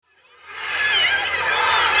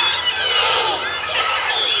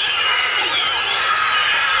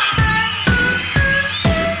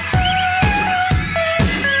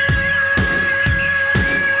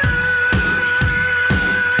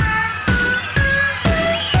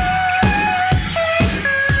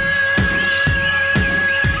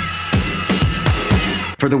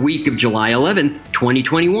For the week of July 11th,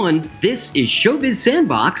 2021, this is Showbiz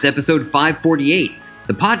Sandbox, episode 548,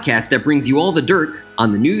 the podcast that brings you all the dirt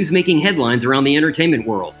on the news making headlines around the entertainment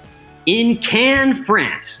world. In Cannes,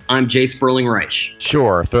 France, I'm Jay Sperling-Reich.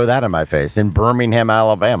 Sure, throw that in my face. In Birmingham,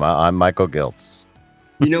 Alabama, I'm Michael Giltz.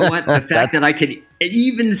 You know what? The fact that I could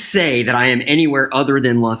even say that I am anywhere other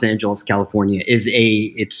than Los Angeles, California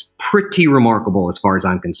it's pretty remarkable as far as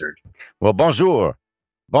I'm concerned. Well, bonjour.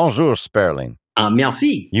 Bonjour, Sperling.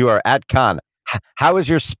 Merci. You are at Cannes. How is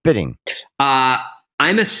your spitting?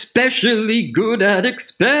 I'm especially good at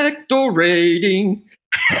expectorating.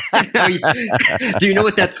 Do you know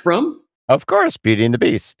what that's from? Of course, Beauty and the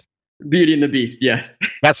Beast. Beauty and the Beast, yes.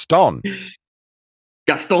 Gaston.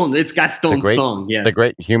 It's Gaston's song, yes. The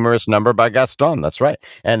great humorous number by Gaston, that's right.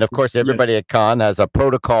 And of course, everybody at Cannes has a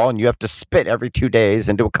protocol, and you have to spit every 2 days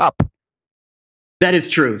into a cup. That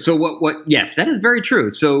is true. So yes, that is very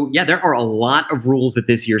true. So yeah, there are a lot of rules at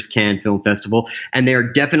this year's Cannes Film Festival, and they are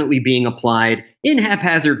definitely being applied in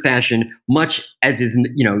haphazard fashion, much as is,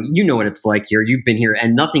 you know what it's like here. You've been here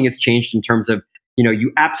and nothing has changed in terms of,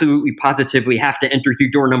 you absolutely positively have to enter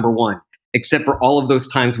through door number one, except for all of those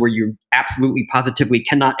times where you absolutely positively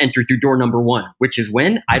cannot enter through door number one, which is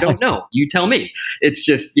when? I don't know. You tell me. It's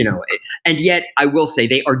just, and yet I will say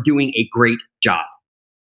they are doing a great job.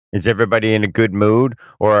 Is everybody in a good mood?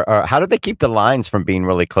 Or how do they keep the lines from being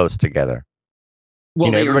really close together?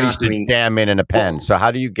 Well, everybody's to jam in a pen. So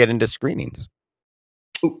how do you get into screenings?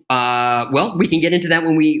 Well, we can get into that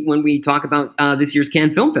when we talk about this year's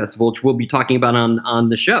Cannes Film Festival, which we'll be talking about on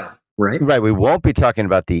the show, right? Right. We won't be talking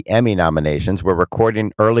about the Emmy nominations. We're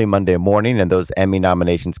recording early Monday morning, and those Emmy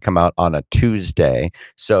nominations come out on a Tuesday.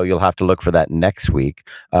 So you'll have to look for that next week.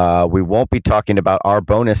 We won't be talking about our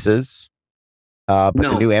bonuses. But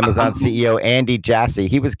the new Amazon CEO, Andy Jassy,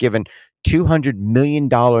 he was given $200 million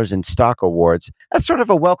in stock awards. That's sort of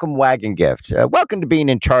a welcome wagon gift. Welcome to being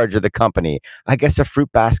in charge of the company. I guess a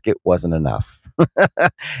fruit basket wasn't enough.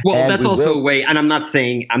 Well, that's also a way, and I'm not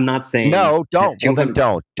saying. No, don't. Well, then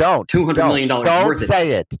don't. $200 million. Don't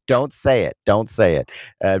say it. Don't say it. Don't say it.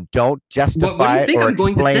 Don't justify it or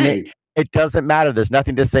explain it. It doesn't matter. There's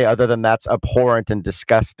nothing to say other than that's abhorrent and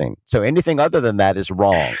disgusting. So anything other than that is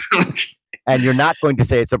wrong. And you're not going to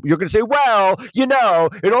say it's. You're going to say, well,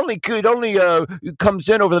 it only comes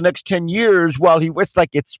in over the next 10 years. While it's like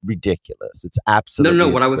it's ridiculous. It's absolutely no.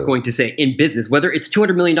 What I was going to say in business, whether it's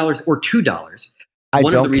 $200 million or $2,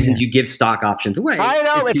 one of the reasons you give stock options away. I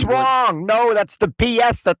know it's wrong. No, that's the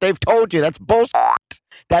BS that they've told you. That's bullshit.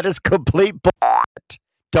 That is complete bullshit.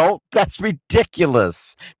 That's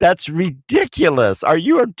ridiculous. That's ridiculous.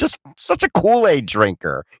 You are just such a Kool-Aid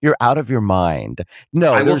drinker. You're out of your mind.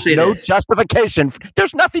 No, there's no justification.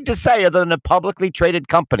 There's nothing to say other than a publicly traded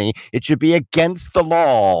company. It should be against the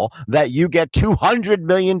law that you get $200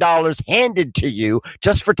 million handed to you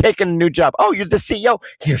just for taking a new job. Oh, you're the CEO.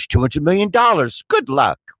 Here's $200 million. Good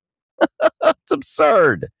luck. It's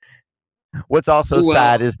absurd. What's also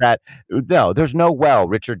sad is that, there's no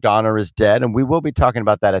Richard Donner is dead, and we will be talking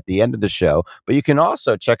about that at the end of the show. But you can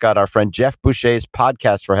also check out our friend Jeff Boucher's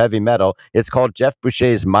podcast for heavy metal. It's called Jeff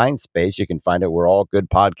Boucher's Mindspace. You can find it where all good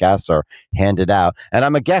podcasts are handed out. And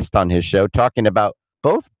I'm a guest on his show talking about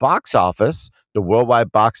both box office, the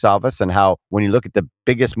worldwide box office, and how when you look at the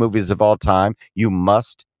biggest movies of all time, you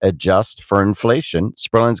must adjust for inflation.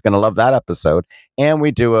 Sperling's going to love that episode. And we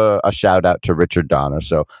do a shout out to Richard Donner.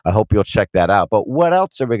 So I hope you'll check that out. But what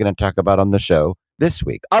else are we going to talk about on the show this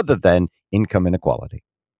week other than income inequality?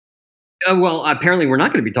 Well, apparently we're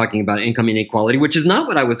not going to be talking about income inequality, which is not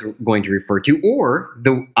what I was going to refer to, or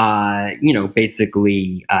the,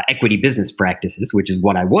 basically equity business practices, which is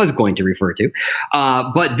what I was going to refer to.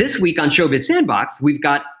 But this week on Showbiz Sandbox, we've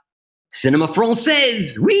got Cinema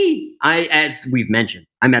Française. As we've mentioned,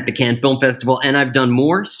 I'm at the Cannes Film Festival, and I've done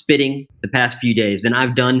more spitting the past few days than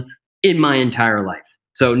I've done in my entire life.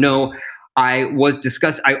 So no, I was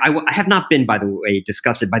disgusted. I have not been, by the way,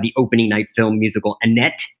 disgusted by the opening night film musical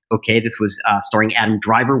Annette. Okay, this was starring Adam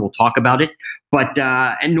Driver. We'll talk about it. But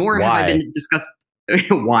nor have I been disgusted.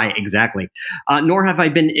 Why exactly? Nor have I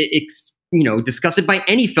been disgusted by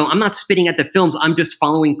any film. I'm not spitting at the films. I'm just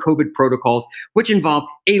following COVID protocols, which involve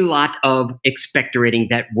a lot of expectorating,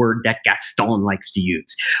 that word that Gaston likes to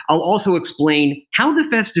use. I'll also explain how the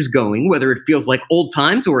fest is going, whether it feels like old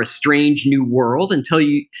times or a strange new world, and tell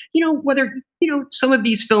you, whether, some of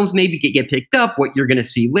these films maybe get picked up, what you're going to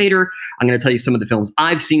see later. I'm going to tell you some of the films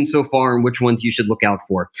I've seen so far and which ones you should look out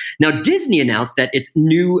for. Now, Disney announced that its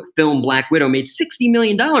new film Black Widow made $60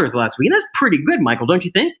 million last week. And that's pretty good, Michael, don't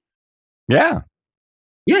you think? Yeah.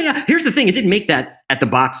 Yeah. Here's the thing. It didn't make that at the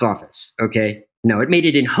box office, okay? No, it made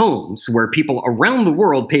it in homes where people around the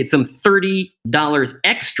world paid some $30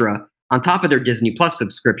 extra on top of their Disney Plus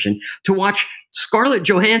subscription to watch Scarlett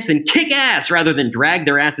Johansson kick ass rather than drag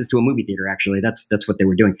their asses to a movie theater. Actually, that's what they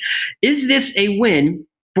were doing. Is this a win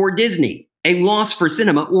for Disney? A loss for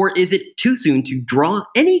cinema, or is it too soon to draw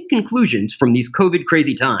any conclusions from these COVID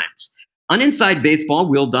crazy times? On Inside Baseball,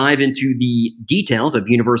 we'll dive into the details of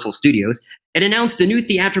Universal Studios. It announced a new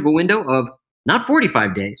theatrical window of not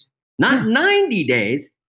 45 days, not 90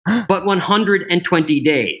 days, but 120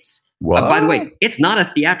 days. By the way, it's not a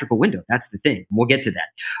theatrical window. That's the thing. We'll get to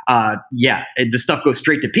that. Yeah, the stuff goes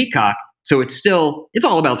straight to Peacock, so it's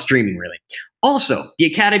all about streaming, really. Also, the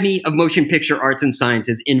Academy of Motion Picture Arts and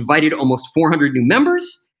Sciences invited almost 400 new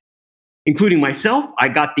members, including myself. I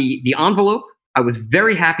got the envelope. I was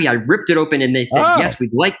very happy. I ripped it open, and they said, "Yes,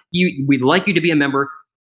 we'd like you to be a member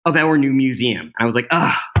of our new museum." I was like,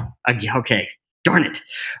 okay, darn it.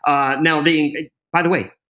 Now, by the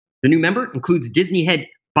way, the new member includes Disney head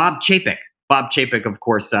Bob Chapek. Bob Chapek, of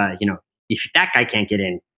course, if that guy can't get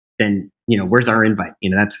in, then where's our invite?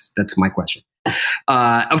 That's my question.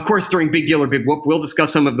 Of course, during Big Deal or Big Whoop, we'll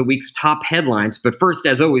discuss some of the week's top headlines. But first,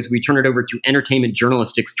 as always, we turn it over to entertainment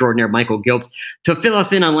journalist extraordinaire Michael Giltz to fill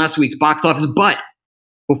us in on last week's box office. But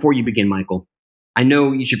before you begin, Michael, I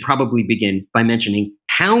know you should probably begin by mentioning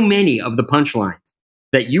how many of the punchlines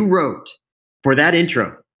that you wrote for that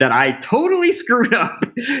intro that I totally screwed up.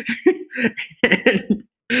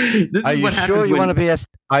 Are you sure you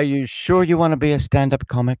want to be a stand-up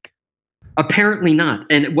comic? Apparently not.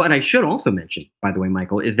 And what I should also mention, by the way,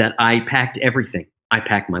 Michael, is that I packed everything. I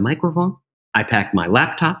packed my microphone. I packed my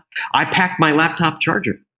laptop. I packed my laptop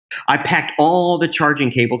charger. I packed all the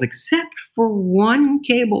charging cables except for one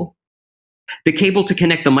cable. The cable to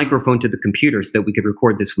connect the microphone to the computer so that we could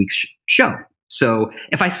record this week's show. So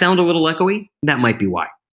if I sound a little echoey, that might be why.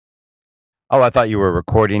 Oh, I thought you were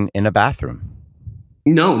recording in a bathroom.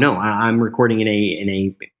 No, I'm recording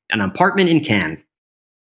in an apartment in Cannes.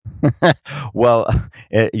 Well,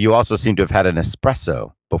 you also seem to have had an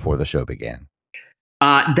espresso before the show began.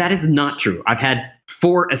 That is not true. I've had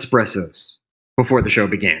 4 espressos before the show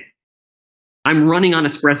began. I'm running on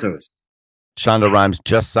espressos. Shonda Rhimes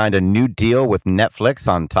just signed a new deal with Netflix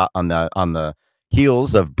on the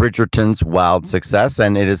heels of Bridgerton's wild success,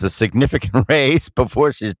 and it is a significant race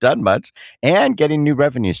before she's done much and getting new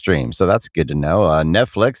revenue streams. So that's good to know.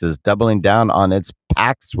 Netflix is doubling down on its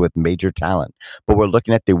packs with major talent. But we're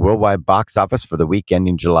looking at the worldwide box office for the week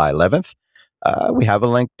ending July 11th. We have a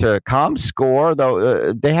link to ComScore,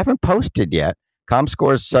 though they haven't posted yet.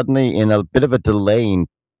 ComScore is suddenly in a bit of a delaying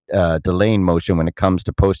motion when it comes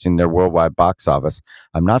to posting their worldwide box office.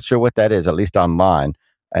 I'm not sure what that is, at least online.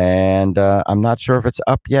 And I'm not sure if it's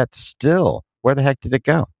up yet still. Where the heck did it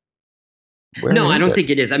go? No, I don't think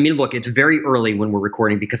it is. I mean, look, it's very early when we're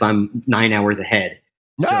recording because I'm 9 hours ahead.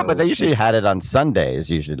 No, but they usually had it on Sundays.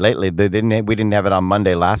 Usually, lately we didn't have it on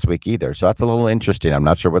Monday last week either. So that's a little interesting. I'm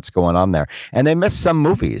not sure what's going on there. And they missed some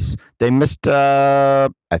movies. They missed, I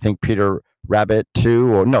think, Peter Rabbit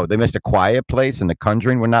 2, or no, they missed A Quiet Place and The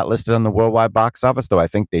Conjuring were not listed on the worldwide box office, though I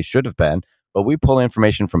think they should have been. But we pull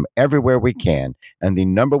information from everywhere we can. And the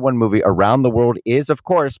number one movie around the world is, of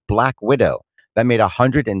course, Black Widow. That made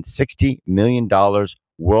 $160 million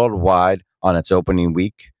worldwide on its opening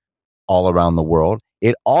week all around the world.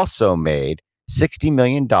 It also made $60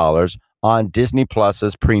 million on Disney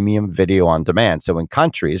Plus's premium video on demand. So in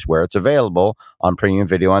countries where it's available on premium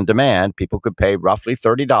video on demand, people could pay roughly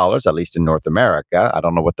 $30, at least in North America. I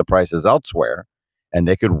don't know what the price is elsewhere. And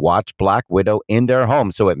they could watch Black Widow in their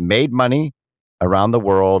home. So it made money around the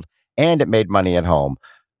world, and it made money at home.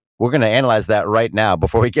 We're going to analyze that right now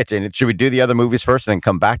before we get to it. Should we do the other movies first and then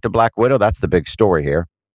come back to Black Widow? That's the big story here.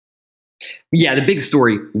 Yeah, the big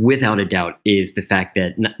story, without a doubt, is the fact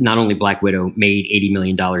that not only Black Widow made $80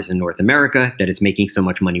 million in North America, that it's making so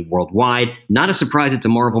much money worldwide. Not a surprise it's a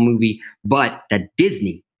Marvel movie, but that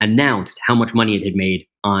Disney announced how much money it had made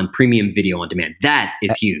on premium video on demand. That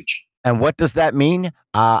is huge. And what does that mean?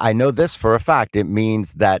 I know this for a fact. It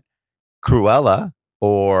means that Cruella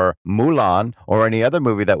or Mulan or any other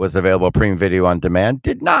movie that was available premium video on demand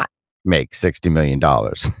did not make $60 million.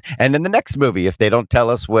 And in the next movie, if they don't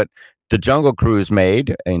tell us what The Jungle Cruise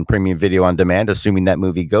made in premium video on demand, assuming that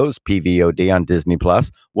movie goes PVOD on Disney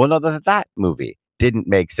Plus, we'll know that that movie didn't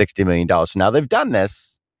make $60 million. So now they've done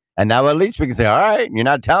this. And now at least we can say, all right, you're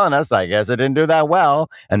not telling us. I guess it didn't do that well.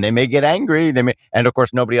 And they may get angry. And of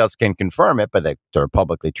course, nobody else can confirm it, but they're a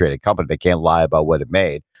publicly traded company. They can't lie about what it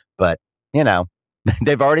made. But,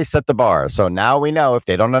 they've already set the bar. So now we know if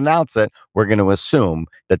they don't announce it, we're going to assume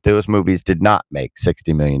that those movies did not make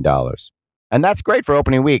 $60 million. And that's great for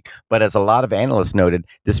opening week. But as a lot of analysts noted,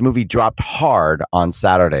 this movie dropped hard on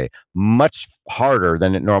Saturday, much harder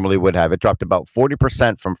than it normally would have. It dropped about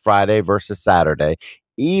 40% from Friday versus Saturday.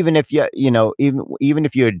 Even if even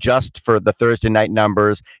if you adjust for the Thursday night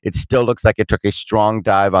numbers, it still looks like it took a strong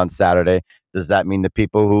dive on Saturday. Does that mean the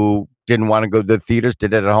people who didn't want to go to the theaters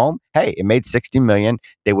did it at home? Hey, it made 60 million.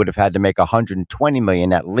 They would have had to make 120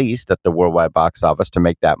 million at least at the worldwide box office to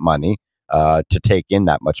make that money, to take in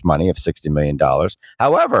that much money of $60 million.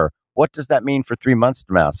 However, what does that mean for 3 months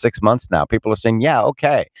now, 6 months now? People are saying, yeah,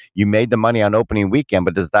 okay, you made the money on opening weekend,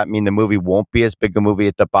 but does that mean the movie won't be as big a movie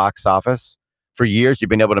at the box office? For years, you've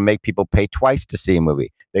been able to make people pay twice to see a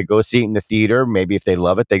movie. They go see it in the theater. Maybe if they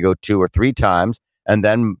love it, they go 2 or 3 times. And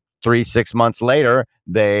then 6 months later,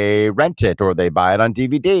 they rent it or they buy it on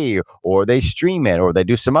DVD or they stream it or they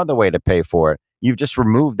do some other way to pay for it. You've just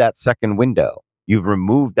removed that second window. You've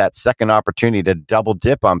removed that second opportunity to double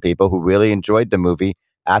dip on people who really enjoyed the movie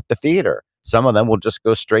at the theater. Some of them will just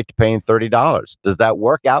go straight to paying $30. Does that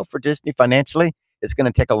work out for Disney financially? It's going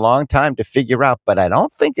to take a long time to figure out, but I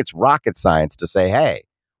don't think it's rocket science to say, hey,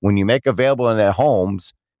 when you make available in their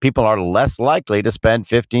homes, people are less likely to spend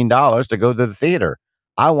 $15 to go to the theater.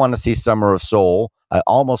 I want to see Summer of Soul. I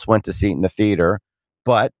almost went to see it in the theater,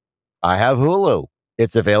 but I have Hulu.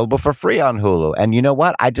 It's available for free on Hulu. And you know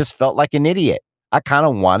what? I just felt like an idiot. I kind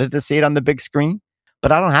of wanted to see it on the big screen,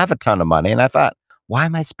 but I don't have a ton of money. And I thought, why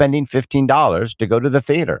am I spending $15 to go to the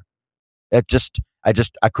theater?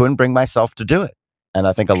 I couldn't bring myself to do it. And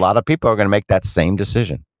I think a lot of people are going to make that same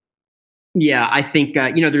decision. Yeah, I think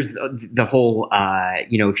there's the whole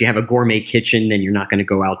if you have a gourmet kitchen, then you're not going to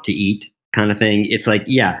go out to eat kind of thing. It's like,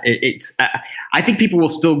 yeah, it's. I think people will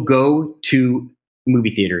still go to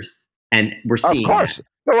movie theaters, and we're seeing Of course. that.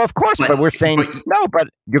 No, of course, but we're saying no, but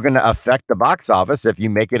you're going to affect the box office if you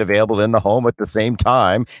make it available in the home at the same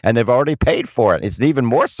time, and they've already paid for it. It's even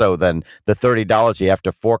more so than the $30 you have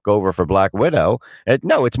to fork over for Black Widow.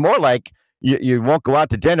 No, it's more like you won't go out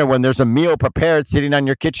to dinner when there's a meal prepared sitting on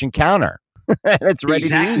your kitchen counter. And it's ready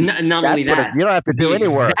to eat. Not only that, you don't have to do any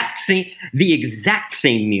work. The exact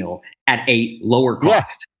same meal at a lower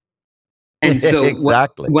cost. And so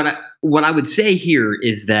exactly. what I would say here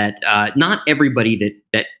is that not everybody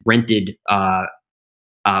that rented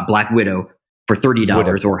Black Widow for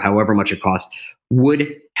 $30 or however much it costs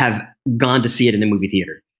would have gone to see it in the movie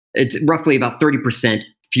theater. It's roughly about 30%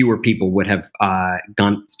 fewer people would have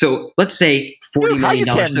gone. So let's say $40 million. You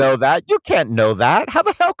can't know that. You can't know that. How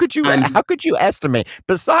the hell could you? How could you estimate?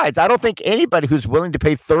 Besides, I don't think anybody who's willing to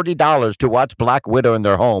pay $30 to watch Black Widow in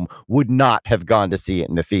their home would not have gone to see it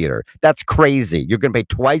in the theater. That's crazy. You're going to pay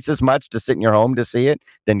twice as much to sit in your home to see it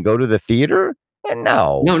than go to the theater? And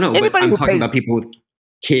no. Anybody but I'm talking about people with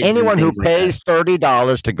kids. Anyone who pays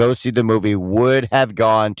 $30 to go see the movie would have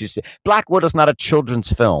gone to see. Black Widow's not a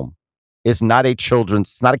children's film. It's not a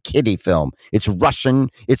kiddie film. It's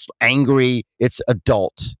Russian. It's angry. It's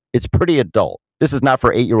adult. It's pretty adult. This is not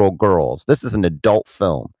for 8-year-old girls. This is an adult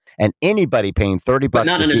film. And anybody paying $30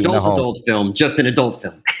 to see it in the home. Not an adult film, just an adult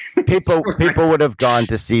film. People would have gone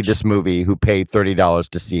to see this movie who paid $30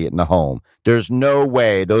 to see it in the home. There's no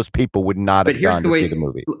way those people would not have gone to see the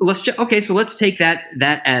movie. So let's take that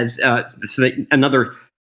as another,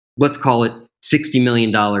 let's call it $60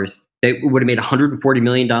 million. They would have made $140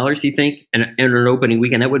 million, you think, in an opening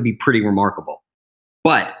weekend. That would be pretty remarkable.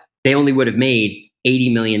 But they only would have made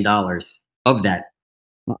 $80 million of that.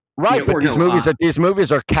 Right, but these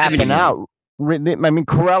movies are capping out. I mean,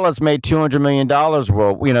 Corella's made $200 million.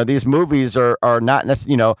 Well, these movies are not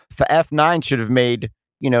necessarily, F9 should have made,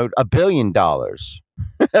 $1 billion,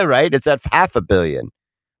 right? It's at $500 million.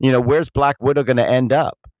 Where's Black Widow going to end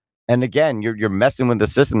up? And again, you're messing with the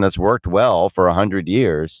system that's worked well for 100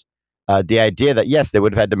 years. The idea that, yes, they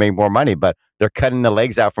would have had to make more money, but they're cutting the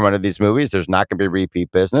legs out from under these movies. There's not going to be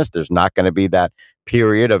repeat business. There's not going to be that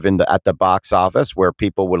period of at the box office where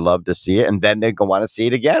people would love to see it, and then they want to see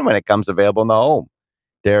it again when it comes available in the home.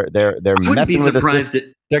 They're messing with the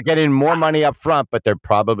system. They're getting more money up front, but they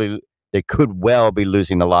could well be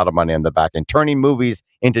losing a lot of money on the back end, turning movies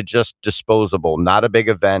into just disposable, not a big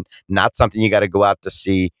event, not something you got to go out to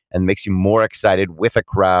see, and makes you more excited with a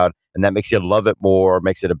crowd. And that makes you love it more,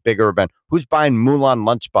 makes it a bigger event. Who's buying Mulan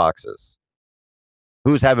lunchboxes?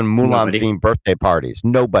 Who's having Mulan-themed birthday parties?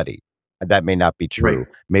 Nobody. That may not be true. Right.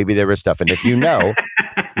 Maybe there is stuff. And if you know,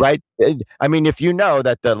 right? I mean, if you know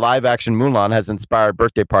that the live-action Mulan has inspired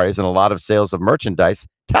birthday parties and a lot of sales of merchandise,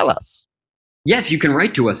 tell us. Yes, you can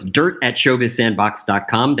write to us,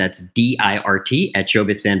 dirt@showbizsandbox.com. That's DIRT at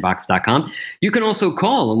showbizsandbox.com. You can also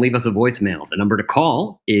call and leave us a voicemail. The number to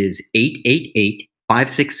call is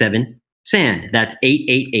 888-567-8255. SAND. That's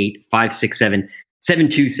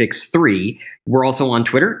 888-567-7263. We're also on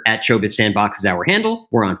Twitter at Showbiz Sandbox is our handle.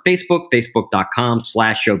 We're on Facebook,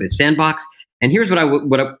 facebook.com/Showbiz Sandbox. And here's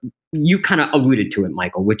you kind of alluded to it,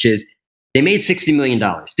 Michael, which is they made $60 million.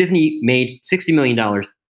 Disney made $60 million.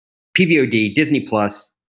 PVOD, Disney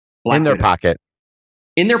Plus, Black in their Widow. pocket.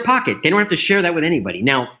 In their pocket. They don't have to share that with anybody.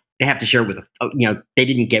 Now, they have to share it with, they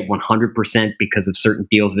didn't get 100% because of certain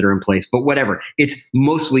deals that are in place, but whatever. It's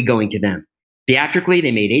mostly going to them. Theatrically,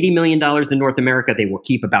 they made $80 million in North America. They will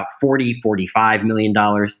keep about $45 million.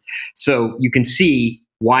 So you can see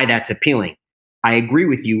why that's appealing. I agree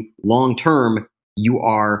with you. Long term, you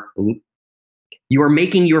are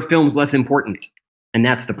making your films less important, and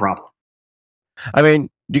that's the problem. I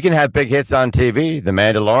mean, you can have big hits on TV. The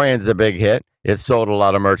Mandalorian's a big hit. It sold a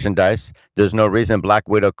lot of merchandise. There's no reason Black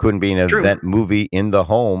Widow couldn't be an event movie in the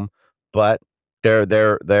home, but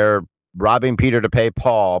they're robbing Peter to pay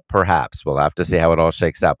Paul, perhaps. We'll have to see how it all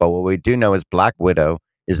shakes out. But what we do know is Black Widow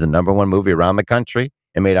is the #1 movie around the country.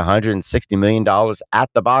 It made $160 million at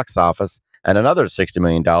the box office and another $60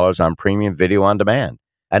 million on premium video on demand.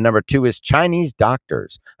 And #2 is Chinese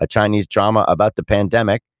Doctors, a Chinese drama about the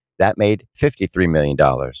pandemic that made $53 million.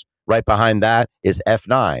 Right behind that is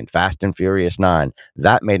F9, Fast and Furious 9.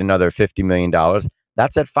 That made another $50 million.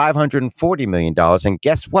 That's at $540 million. And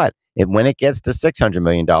guess what? When it gets to $600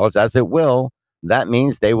 million, as it will, that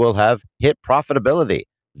means they will have hit profitability.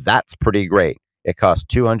 That's pretty great. It costs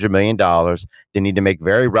 $200 million. They need to make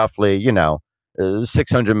very roughly,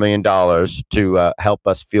 $600 million to help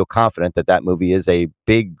us feel confident that that movie is a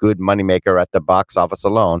big, good moneymaker at the box office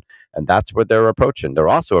alone. And that's what they're approaching. They're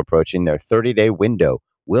also approaching their 30-day window.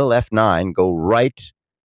 Will F9 go right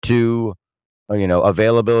to,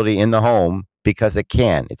 availability in the home? Because it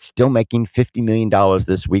can. It's still making $50 million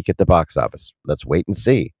this week at the box office. Let's wait and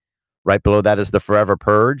see. Right below that is The Forever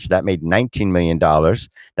Purge. That made $19 million.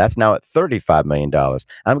 That's now at $35 million.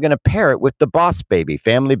 I'm going to pair it with The Boss Baby,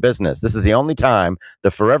 Family Business. This is the only time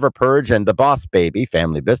The Forever Purge and The Boss Baby,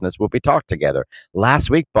 Family Business, will be talked together.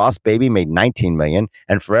 Last week, Boss Baby made $19 million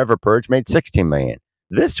and Forever Purge made $16 million.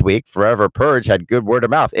 This week, Forever Purge had good word of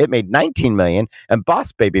mouth. It made $19 million and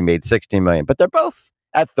Boss Baby made $16 million, but they're both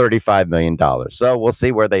at $35 million. So we'll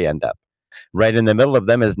see where they end up. Right in the middle of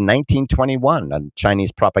them is 1921, a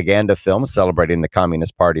Chinese propaganda film celebrating the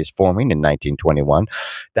Communist Party's forming in 1921.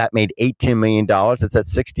 That made $18 million. It's at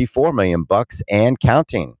 $64 million and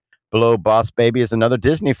counting. Below Boss Baby is another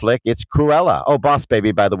Disney flick. It's Cruella. Oh, Boss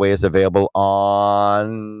Baby, by the way, is available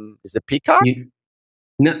on, is it Peacock?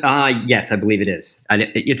 Yes, I believe it is.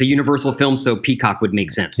 It's a Universal film, so Peacock would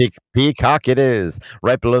make sense. Peacock it is.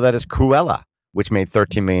 Right below that is Cruella, which made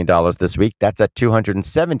 $13 million this week. That's at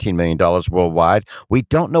 $217 million worldwide. We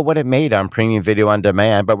don't know what it made on premium video on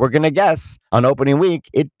demand, but we're going to guess on opening week,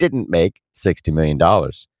 it didn't make $60 million.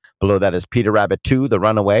 Below that is Peter Rabbit 2, The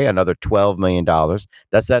Runaway, another $12 million.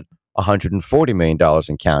 That's at $140 million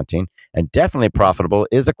and counting. And definitely profitable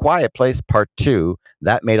is A Quiet Place Part 2.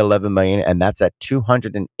 That made $11 million, and that's at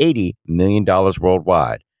 $280 million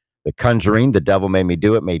worldwide. The Conjuring, The Devil Made Me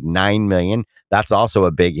Do It, made $9 million. That's also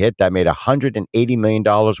a big hit. That made $180 million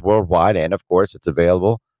worldwide. And of course, it's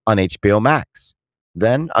available on HBO Max.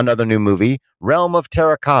 Then another new movie, Realm of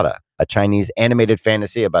Terracotta, a Chinese animated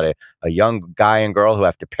fantasy about a young guy and girl who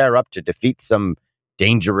have to pair up to defeat some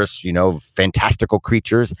dangerous, fantastical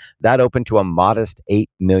creatures. That opened to a modest $8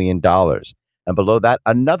 million. And below that,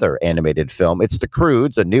 another animated film. It's The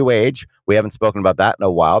Croods, A New Age. We haven't spoken about that in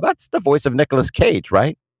a while. That's the voice of Nicolas Cage,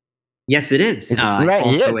 right? Yes, it is. Right,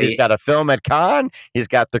 he is. He's got a film at Cannes. He's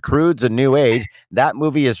got The Croods, A New Age. That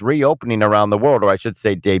movie is reopening around the world, or I should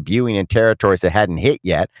say debuting in territories it hadn't hit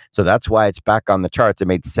yet. So that's why it's back on the charts. It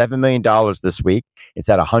made $7 million this week. It's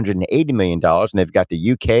at $180 million. And they've got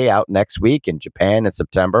the UK out next week and Japan in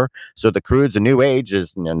September. So The Croods, A New Age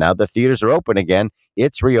is, now the theaters are open again.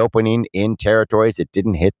 It's reopening in territories it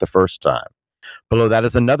didn't hit the first time. Below that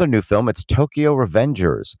is another new film. It's Tokyo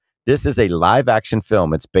Revengers. This is a live-action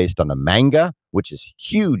film. It's based on a manga, which is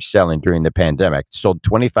huge selling during the pandemic. It sold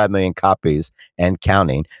 25 million copies and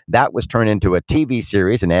counting. That was turned into a TV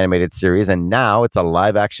series, an animated series, and now it's a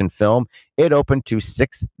live-action film. It opened to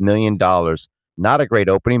 $6 million. Not a great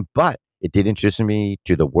opening, but it did introduce me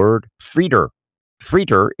to the word freeter.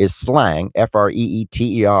 Freeter is slang,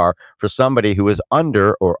 Freeter, for somebody who is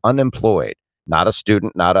under or unemployed. Not a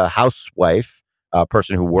student, not a housewife. A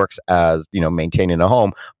person who works as, maintaining a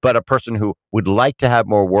home, but a person who would like to have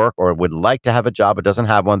more work or would like to have a job but doesn't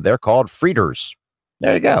have one. They're called freeters.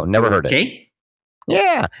 There you go. Never heard it.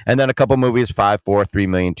 Yeah. And then a couple movies, 5, 4, $3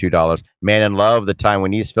 million, $2. Man in Love, the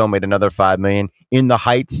Taiwanese film, made another $5 million. In the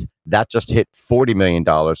Heights, that just hit $40 million.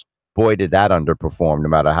 boy, did that underperform no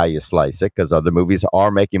matter how you slice it, because other movies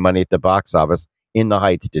are making money at the box office. In the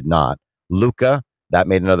Heights did not. Luca, that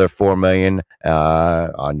made another 4 million.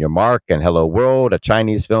 On Your Mark and Hello World, a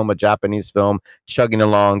Chinese film, a Japanese film, chugging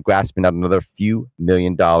along, grasping out another few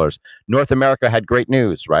 $1,000,000. North America had great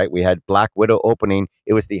news, right? We had Black Widow opening.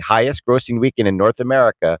 It was the highest grossing weekend in North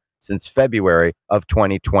America since February of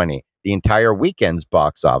 2020. The entire weekend's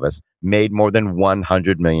box office made more than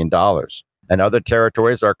 $100 million. And other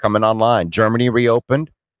territories are coming online. Germany reopened,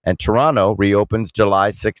 and Toronto reopens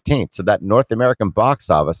July 16th. So that North American box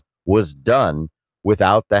office was done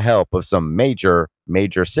without the help of some major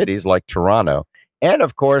cities like Toronto. And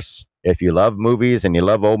of course, if you love movies and you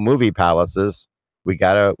love old movie palaces, we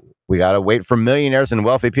gotta wait for millionaires and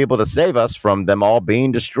wealthy people to save us from them all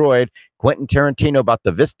being destroyed. Quentin Tarantino bought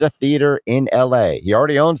the Vista Theater in LA. He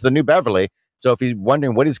already owns the New Beverly. So if he's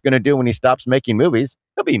wondering what he's going to do when he stops making movies,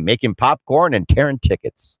 he'll be making popcorn and tearing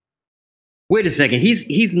tickets. Wait a second.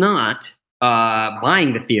 He's not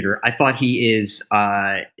buying the theater. I thought he is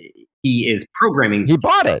programming. He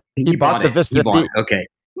bought it. He bought the Vista Theater. Okay.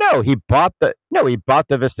 No, he bought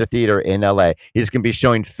the Vista Theater in LA. He's going to be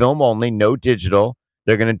showing film only, no digital.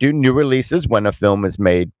 They're going to do new releases when a film is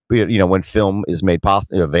made, when film is made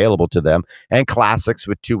available to them, and classics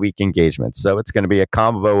with 2-week engagements. So it's going to be a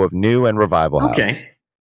combo of new and revival house. Okay.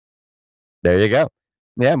 There you go.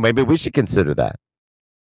 Yeah, maybe we should consider that.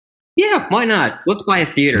 Yeah, why not? Let's buy a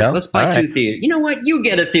theater. No? Let's buy two theaters. You know what? You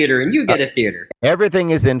get a theater and you get a theater.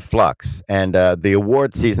 Everything is in flux, and the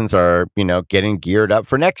award seasons are, getting geared up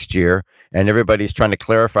for next year, and everybody's trying to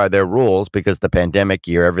clarify their rules because the pandemic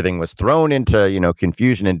year, everything was thrown into,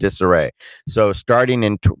 confusion and disarray. So starting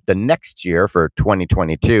in the next year for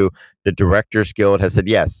 2022, the Directors Guild has said,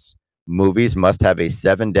 yes, movies must have a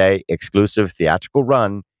 7-day exclusive theatrical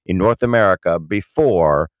run in North America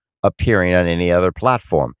before appearing on any other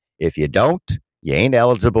platform. If you don't, you ain't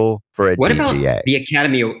eligible for a what DGA. About the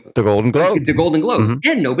Academy? The Golden Globes. The Golden Globes.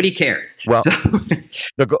 And nobody cares. Well,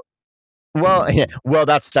 well,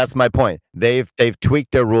 that's my point. They've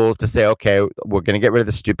tweaked their rules to say, okay, we're going to get rid of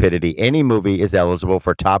the stupidity. Any movie is eligible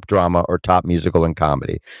for top drama or top musical and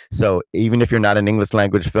comedy. So even if you're not an English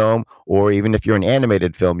language film, or even if you're an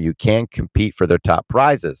animated film, you can compete for their top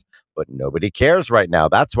prizes. But nobody cares right now.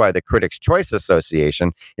 That's why the Critics' Choice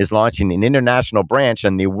Association is launching an international branch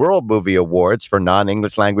in the World Movie Awards for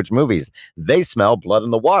non-English language movies. They smell blood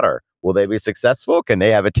in the water. Will they be successful? Can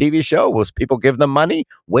they have a TV show? Will people give them money?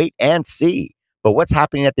 Wait and see. But what's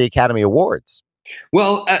happening at the Academy Awards?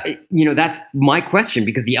 Well, that's my question,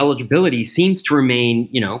 because the eligibility seems to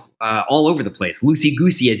remain, all over the place,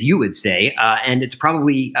 loosey-goosey, as you would say. And it's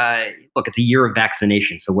probably, it's a year of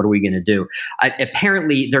vaccination. So what are we going to do?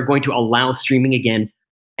 Apparently, they're going to allow streaming again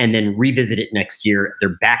and then revisit it next year.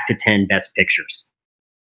 They're back to 10 Best Pictures.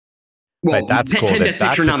 Well, right, that's 10 cool. Best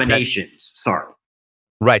Picture nominations. Sorry.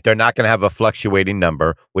 Right. They're not going to have a fluctuating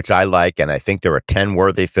number, which I like. And I think there are 10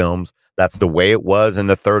 worthy films. That's the way it was in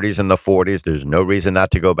the 30s and the 40s. There's no reason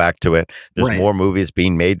not to go back to it. There's more movies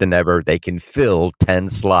being made than ever. They can fill 10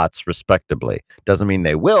 slots respectively. Doesn't mean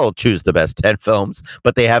they will choose the best 10 films,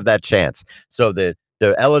 but they have that chance. So the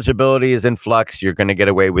eligibility is in flux. You're going to get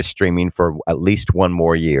away with streaming for at least one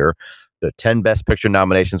more year. The 10 Best Picture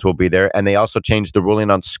nominations will be there. And they also changed the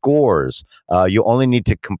ruling on scores. You only need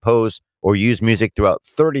to compose or use music throughout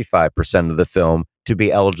 35% of the film to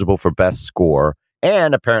be eligible for Best Score.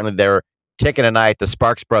 And apparently they're taking an eye at the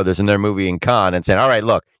Sparks Brothers in their movie in Cannes and saying, all right,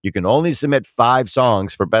 look, you can only submit 5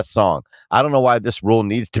 songs for Best Song. I don't know why this rule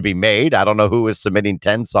needs to be made. I don't know who is submitting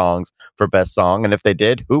 10 songs for Best Song. And if they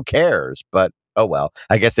did, who cares? But, oh well,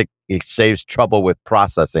 I guess it saves trouble with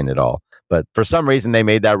processing it all. But for some reason, they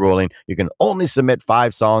made that ruling. You can only submit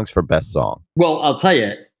 5 songs for Best Song. Well, I'll tell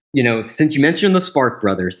you, since you mentioned the Spark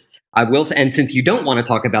Brothers, I will, and since you don't want to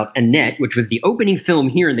talk about Annette, which was the opening film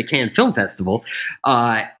here in the Cannes Film Festival,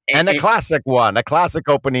 and a classic one, a classic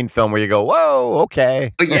opening film where you go, whoa,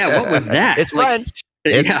 okay. Oh yeah, what was that? It's French.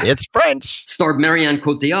 It's French. Starred Marianne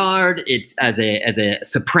Cotillard. It's as a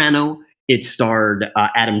soprano. It starred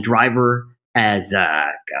Adam Driver as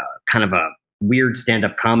kind of a weird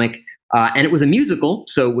stand-up comic, and it was a musical,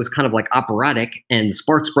 so it was kind of like operatic. And the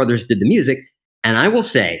Sparks Brothers did the music. And I will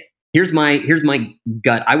say, here's my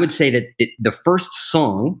gut. I would say that the first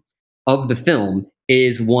song of the film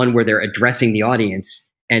is one where they're addressing the audience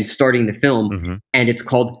and starting the film, and it's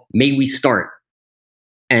called "May We Start."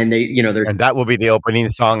 And and that will be the opening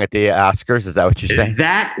song at the Oscars. Is that what you're saying?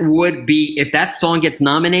 That would be, if that song gets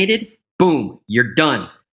nominated, boom, you're done.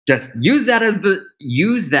 Just use that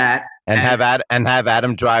and have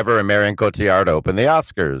Adam Driver and Marianne Cotillard open the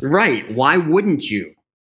Oscars. Right? Why wouldn't you?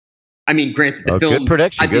 I mean, granted, the Oh, good film,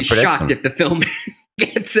 prediction. I'd be Good shocked prediction. if the film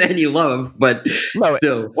gets any love, but No,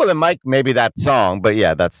 still. well, it might maybe that song, but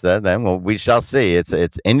yeah, that's the then. Well, we shall see. It's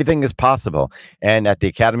anything is possible. And at the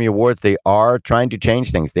Academy Awards, they are trying to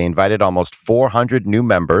change things. They invited almost 400 new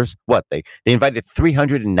members. What they invited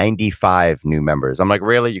 395 new members. I'm like,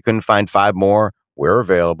 really? You couldn't find five more? We're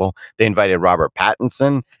available. They invited Robert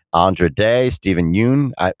Pattinson, Andra Day, Stephen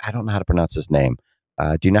Yoon. I don't know how to pronounce his name.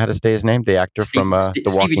 Do you know how to say his name? The actor from The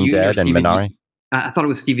Stephen Walking Yoon or Dead and Stephen? Minari. I thought it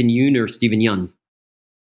was Stephen Yoon or Stephen Yun.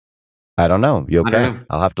 I don't know. You I don't okay? know.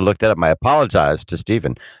 I'll have to look that up. I apologize to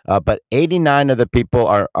Stephen. But 89 of the people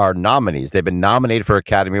are nominees. They've been nominated for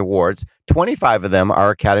Academy Awards. 25 of them are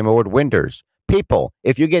Academy Award winners. People,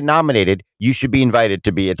 if you get nominated, you should be invited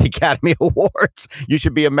to be at the Academy Awards. You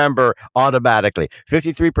should be a member automatically.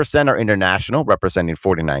 53% are international, representing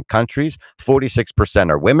 49 countries. 46%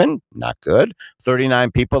 are women, not good.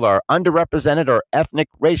 39 people are underrepresented or ethnic,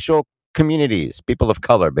 racial communities, people of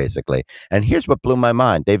color, basically. And here's what blew my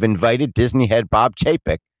mind. They've invited Disney head Bob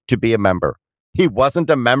Chapek to be a member. He wasn't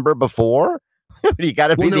a member before? You got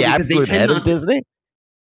to Well, be no, the because they absolute tend head of not to. Disney?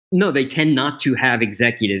 No, they tend not to have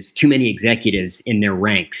executives, too many executives in their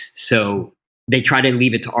ranks. So they try to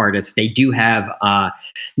leave it to artists. They do have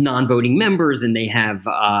non-voting members, and they have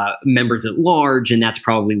members at large, and that's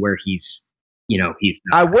probably where he's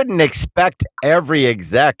I wouldn't expect every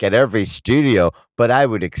exec at every studio, but I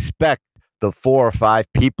would expect the 4 or 5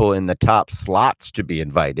 people in the top slots to be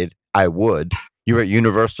invited. I would. You're at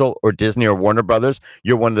Universal or Disney or Warner Brothers.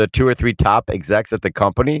 You're one of the 2 or 3 top execs at the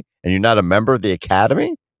company, and you're not a member of the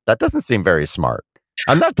Academy? That doesn't seem very smart.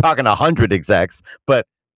 I'm not talking 100 execs, but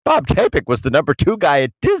Bob Chapek was the number 2 guy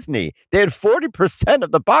at Disney. They had 40%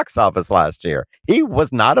 of the box office last year. He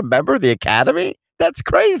was not a member of the Academy? That's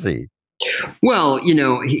crazy. Well,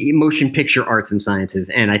 motion picture arts and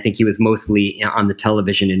sciences, and I think he was mostly on the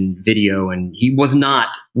television and video, and he was not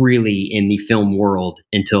really in the film world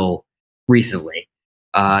until recently.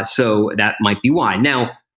 So that might be why.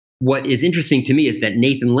 Now, what is interesting to me is that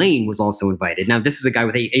Nathan Lane was also invited. Now, this is a guy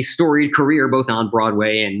with a storied career both on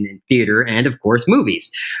Broadway and in theater, and of course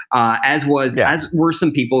movies. Yeah. As were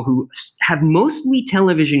some people who have mostly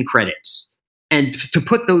television credits. And to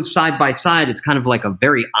put those side by side, it's kind of like a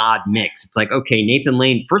very odd mix. It's like, okay, Nathan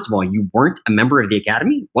Lane, first of all, you weren't a member of the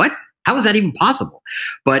Academy? What? How is that even possible?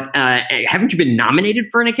 But haven't you been nominated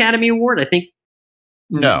for an Academy Award? I think.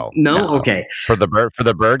 No, No? no. Okay. For the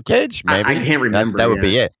birdcage, maybe? I can't remember. That would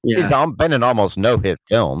be it. Yeah. He's been in almost no hit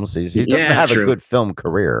films. He doesn't Yeah, have a true. good film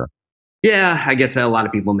career. Yeah, I guess a lot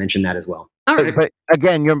of people mention that as well. All right. But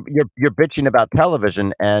again, you're bitching about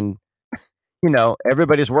television, and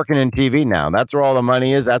everybody's working in TV now. That's where all the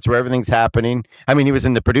money is. That's where everything's happening. I mean, he was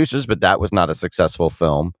in The Producers, but that was not a successful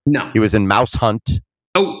film. No. He was in Mouse Hunt.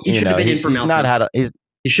 Oh, he should have been in for He's Mouse not Hunt. had a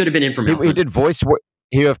He should have been in for Mouse he Hunt. did voice work.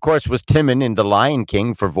 He, of course, was Timon in The Lion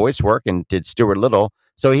King for voice work and did Stuart Little.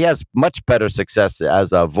 So he has much better success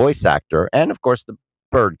as a voice actor. And, of course, The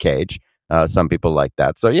Birdcage. Some people like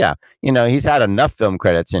that. So, yeah, he's had enough film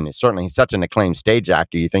credits. And certainly he's such an acclaimed stage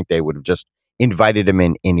actor. You think they would have just invited him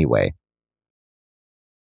in anyway.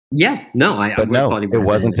 Yeah, no, I But would have no, thought he it would have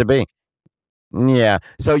wasn't been. to be. Yeah.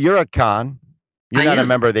 So you're a con. You're I not a am.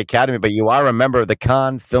 member of the Academy, but you are a member of the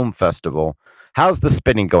Cannes Film Festival. How's the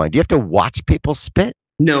spitting going? Do you have to watch people spit?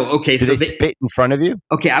 No, okay, Do so they spit in front of you?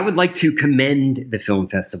 okay, I would like to commend the film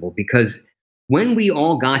festival because when we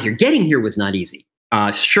all got here, getting here was not easy.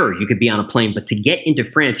 Sure, you could be on a plane, but to get into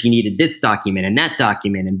France, you needed this document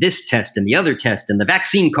and this test and the other test and the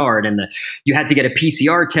vaccine card you had to get a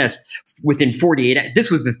PCR test within 48 hours.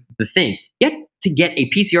 This was the thing. Get a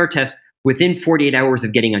PCR test within 48 hours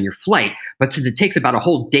of getting on your flight. But since it takes about a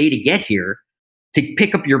whole day to get here, to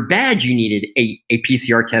pick up your badge, you needed a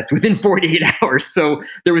PCR test within 48 hours. So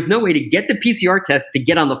there was no way to get the PCR test to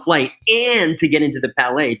get on the flight and to get into the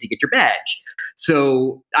palais to get your badge.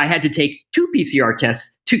 So I had to take 2 PCR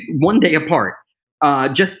tests, 1 day apart,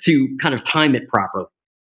 just to kind of time it properly.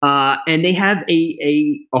 And they have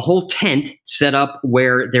a whole tent set up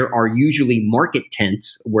where there are usually market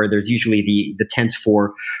tents, where there's usually the tents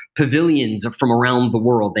for pavilions from around the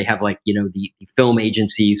world. They have the film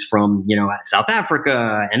agencies from South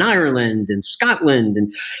Africa and Ireland and Scotland,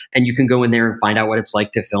 and you can go in there and find out what it's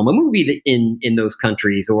like to film a movie in those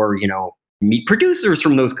countries, or meet producers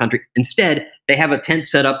from those countries. Instead, they have a tent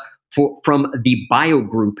set up from the Bio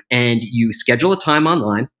Group, and you schedule a time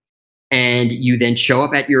online. And you then show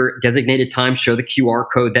up at your designated time, show the QR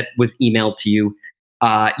code that was emailed to you.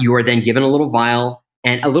 You are then given a little vial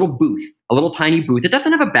and a little booth, a little tiny booth. It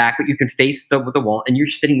doesn't have a back, but you can face the wall, and you're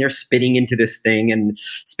sitting there spitting into this thing and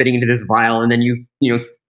spitting into this vial. And then you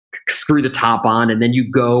screw the top on, and then you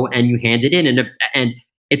go and you hand it in. And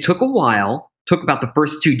it took a while. Took about the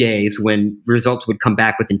first 2 days when results would come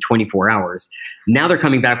back within 24 hours. Now they're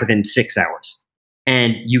coming back within 6 hours,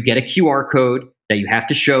 and you get a QR code that you have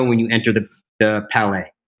to show when you enter the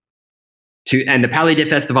Palais. And the Palais des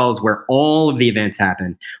Festivals is where all of the events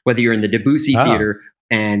happen, whether you're in the Debussy Theater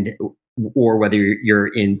or whether you're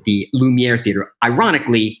in the Lumiere Theater.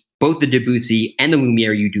 Ironically, both the Debussy and the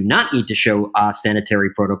Lumiere, you do not need to show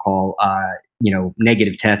sanitary protocol,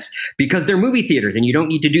 negative tests, because they're movie theaters, and you don't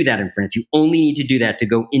need to do that in France. You only need to do that to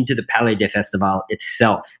go into the Palais des Festivals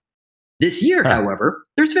itself. This year, however,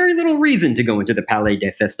 there's very little reason to go into the Palais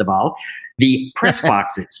des Festivals. The press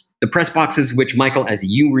boxes, which, Michael, as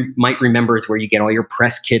you might remember, is where you get all your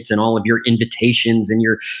press kits and all of your invitations and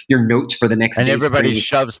your notes for the next day. And everybody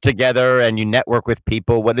shoves together and you network with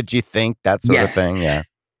people. What did you think? That sort of thing. Yeah.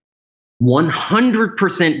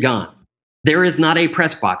 100% gone. There is not a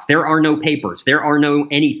press box. There are no papers. There are no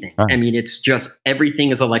anything. I mean, it's just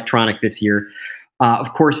everything is electronic this year.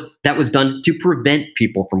 Of course, that was done to prevent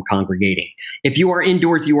people from congregating. If you are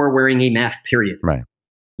indoors, you are wearing a mask, period. Right.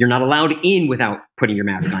 You're not allowed in without putting your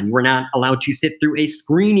mask on. You are not allowed to sit through a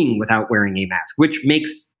screening without wearing a mask, which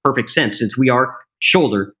makes perfect sense since we are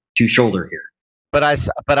shoulder to shoulder here. But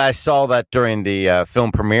I saw that during the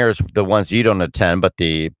film premieres, the ones you don't attend, but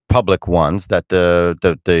the public ones, that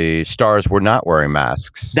the stars were not wearing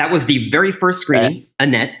masks. That was the very first screening,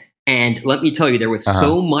 Annette. And let me tell you, there was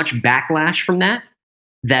so much backlash from that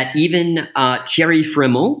even Thierry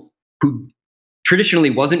Frémaux, who traditionally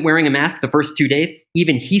wasn't wearing a mask the first 2 days,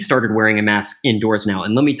 even he started wearing a mask indoors now.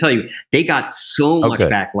 And let me tell you, they got so much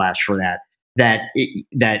backlash for that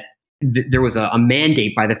there was a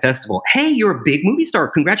mandate by the festival. Hey, you're a big movie star.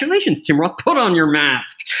 Congratulations, Tim Roth. Put on your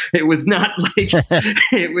mask. It was not like,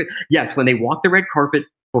 yes, when they walked the red carpet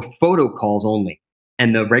for photo calls only,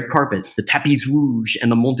 and the red carpet, the tapis rouge,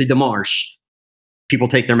 and the Monte de Marche, people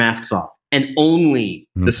take their masks off. And only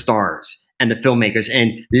the stars and the filmmakers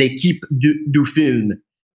and l'équipe du film.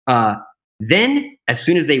 Then, as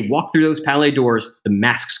soon as they walk through those Palais doors, the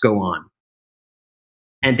masks go on.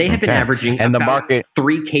 And they have been averaging about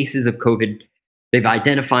 3 cases of COVID. They've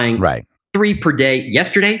identifying 3 per day.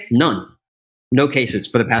 Yesterday, none. No cases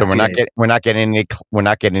for the past. So we're not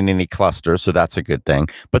getting any clusters, so that's a good thing.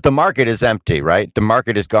 But the market is empty, right? The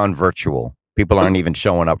market has gone virtual. People aren't even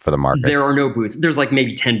showing up for the market. There are no booths. There's like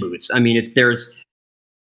maybe 10 booths. I mean, there's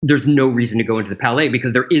no reason to go into the Palais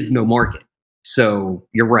because there is no market. So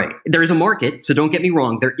you're right. There is a market. So don't get me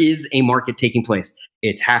wrong. There is a market taking place.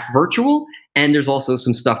 It's half virtual, and there's also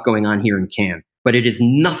some stuff going on here in Cannes. But it is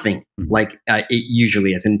nothing like it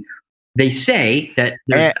usually is. And they say that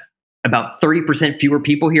there's about 30% fewer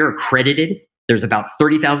people here accredited. There's about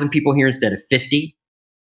 30,000 people here instead of 50.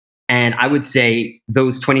 And I would say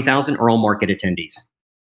those 20,000 are all market attendees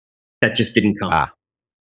that just didn't come.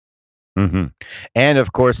 And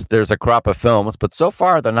of course, there's a crop of films, but so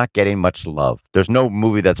far they're not getting much love. There's no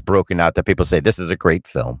movie that's broken out that people say this is a great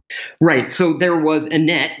film. Right. So there was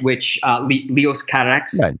Annette, which Leos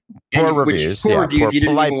Carax. Poor reviews. Poor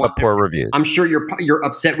reviews. I'm sure you're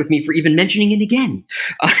upset with me for even mentioning it again.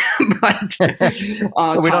 But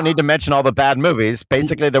we don't need to mention all the bad movies.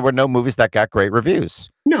 Basically, there were no movies that got great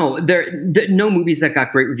reviews. No, no movies that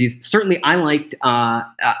got great reviews. Certainly, I liked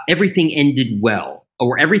Everything Ended Well.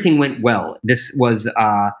 Or Everything Went Well. This was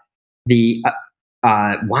why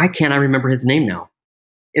can't I remember his name now?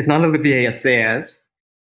 It's not Olivier Assayas,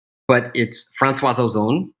 but it's François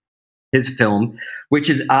Ozon, his film, which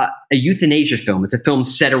is a euthanasia film. It's a film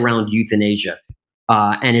set around euthanasia,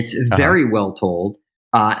 and it's very well told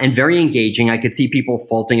and very engaging. I could see people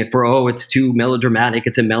faulting it for, it's too melodramatic.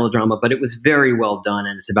 It's a melodrama, but it was very well done,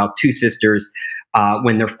 and it's about 2 sisters.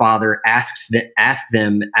 When their father asks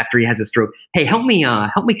them after he has a stroke, "Hey, help me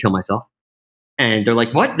kill myself," and they're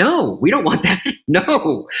like, "What? No, we don't want that.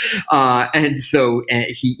 No." And so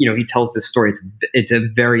he tells this story. It's a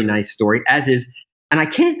very nice story, as is. And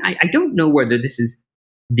I don't know whether this is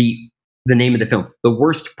the name of the film, The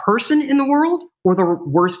Worst Person in the World or The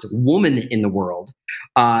Worst Woman in the World.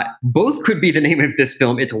 Both could be the name of this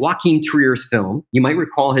film. It's Joachim Trier's film. You might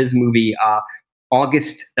recall his movie.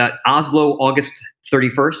 Oslo, August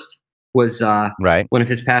 31st was one of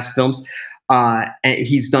his past films. And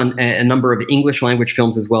he's done a number of English language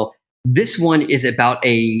films as well. This one is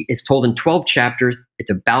it's told in 12 chapters.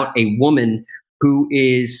 It's about a woman who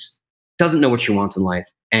doesn't know what she wants in life.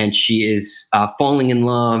 And she is falling in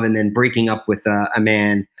love and then breaking up with a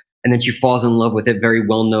man. And then she falls in love with a very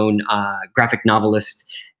well-known graphic novelist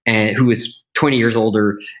who is 20 years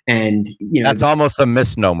older, and That's almost a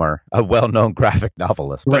misnomer. A well-known graphic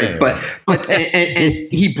novelist, but right. anyway. And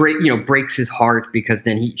he breaks his heart because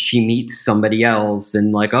then she meets somebody else,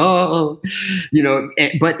 and like, oh,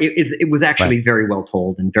 but it was Right. actually very well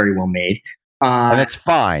told and very well made. And it's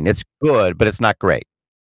fine. It's good, but it's not great.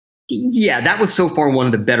 Yeah, that was so far one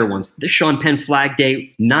of the better ones. The Sean Penn Flag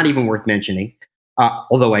Day, not even worth mentioning,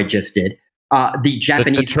 although I just did. The The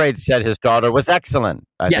Japanese, trade said his daughter was excellent.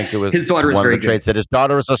 I yes, think it was his daughter is one of very the trade good. said his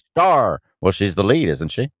daughter is a star. Well, she's the lead, isn't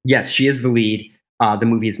she? Yes, she is the lead. The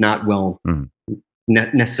movie is not Mhm.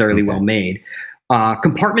 necessarily Okay. well made.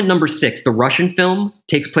 Compartment Number Six, the Russian film,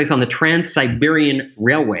 takes place on the Trans-Siberian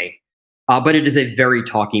Railway, but it is a very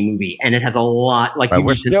talky movie, and it has a lot. Like Right.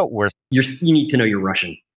 you need to know your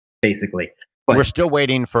Russian, basically. We're But still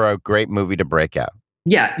waiting for a great movie to break out.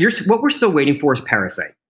 yeah, what we're still waiting for is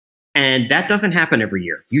Parasite, and that doesn't happen every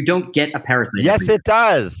year. You don't get a Parasite Yes, every year. it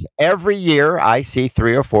does. Every year, I see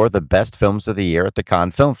 3 or 4 of the best films of the year at the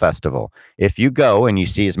Cannes Film Festival. If you go and you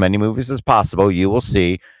see as many movies as possible, you will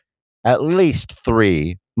see at least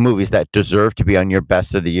 3 movies that deserve to be on your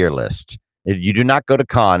best of the year list. You do not go to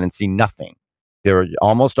Cannes and see nothing. There are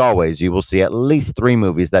almost always you will see at least 3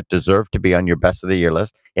 movies that deserve to be on your best of the year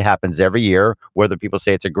list. It happens every year, whether people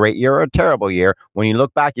say it's a great year or a terrible year. When you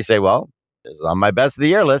look back, you say, well, this is on my best of the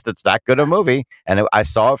year list. It's that good a movie. And I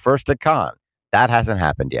saw it first at Cannes. That hasn't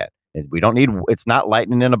happened yet. We don't need, it's not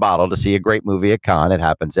lightning in a bottle to see a great movie at Cannes. It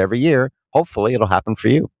happens every year. Hopefully, it'll happen for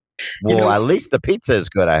you. You Well, know, at least the pizza is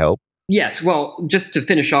good, I hope. yes. Well, just to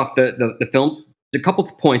finish off the films, a couple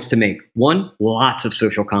of points to make. One, lots of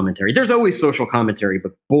social commentary. There's always social commentary,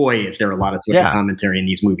 but boy, is there a lot of social Yeah. commentary in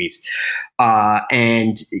these movies,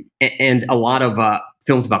 and a lot of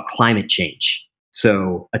films about climate change.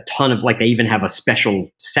 So a ton of, like, they even have a special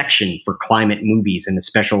section for climate movies and a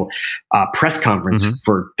special press conference Mhm.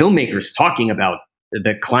 for filmmakers talking about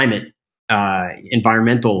the climate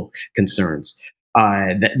environmental concerns.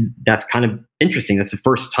 That's kind of interesting. That's the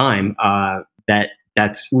first time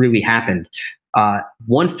that's really happened.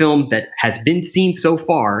 One film that has been seen so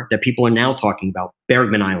far that people are now talking about,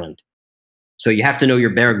 Bergman Island. So you have to know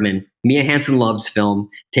your Bergman. Mia Hansen-Løve's film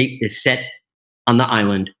is set on the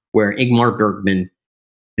island where Ingmar Bergman,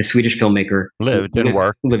 the Swedish filmmaker, Lived and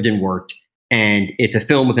worked. lived and worked. And it's a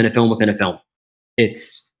film within a film within a film.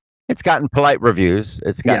 It's It's gotten polite reviews.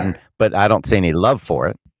 It's yeah, gotten, but I don't see any love for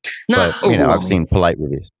it. But, not I've overwhelming. seen polite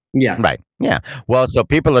reviews. Yeah, Right. Yeah. Well, so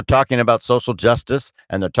people are talking about social justice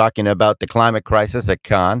and they're talking about the climate crisis at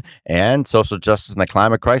Cannes, and social justice and the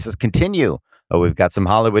climate crisis continue. Oh, we've got some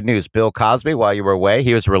Hollywood news. Bill Cosby, while you were away,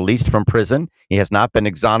 he was released from prison. He has not been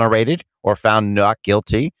exonerated or found not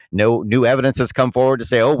guilty. No new evidence has come forward to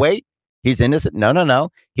say, oh, wait, he's innocent. No, no, no.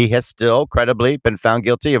 He has still credibly been found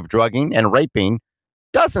guilty of drugging and raping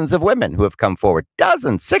dozens of women who have come forward.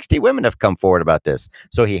 Dozens, 60 women have come forward about this.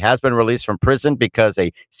 So he has been released from prison because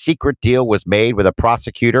a secret deal was made with a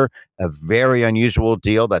prosecutor, a very unusual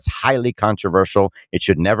deal that's highly controversial. It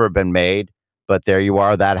should never have been made. But there you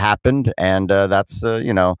are. That happened. And that's,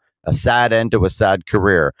 a sad end to a sad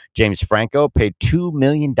career. James Franco paid $2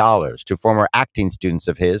 million to former acting students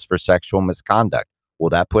of his for sexual misconduct.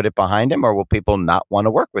 Will that put it behind him, or will people not want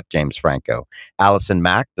to work with James Franco? Allison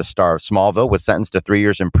Mack, the star of Smallville, was sentenced to 3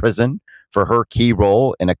 years in prison for her key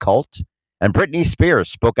role in a cult. And Britney Spears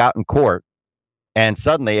spoke out in court, and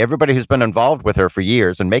suddenly everybody who's been involved with her for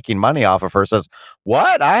years and making money off of her says,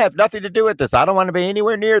 "What? I have nothing to do with this. I don't want to be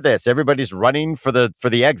anywhere near this." Everybody's running for the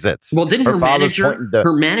exits. well, didn't Her father's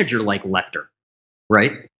her manager like left her,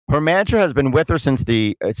 right? her manager has been with her since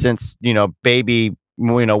baby,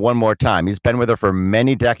 one more time. He's been with her for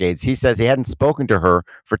many decades. He says he hadn't spoken to her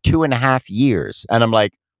for 2.5 years. And I'm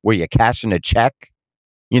like, were you cashing a check?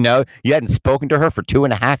 You hadn't spoken to her for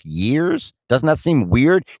 2.5 years. Doesn't that seem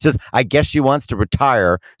weird? He says, I guess she wants to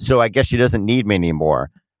retire, so I guess she doesn't need me anymore.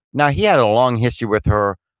 Now, he had a long history with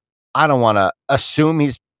her. I don't want to assume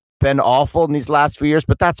he's been awful in these last few years,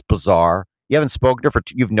 but that's bizarre. You haven't spoken to her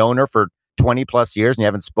you've known her for 20 plus years, and you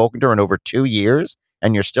haven't spoken to her in over 2 years,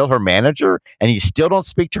 and you're still her manager, and you still don't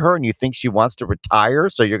speak to her, and you think she wants to retire,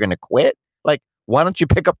 so you're going to quit? Like, why don't you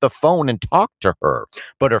pick up the phone and talk to her?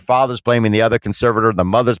 But her father's blaming the other conservator. The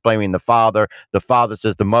mother's blaming the father. The father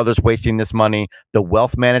says the mother's wasting this money. The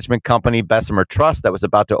wealth management company, Bessemer Trust, that was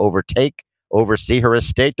about to oversee her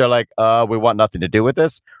estate, they're like, we want nothing to do with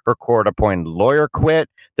this. Her court-appointed lawyer quit.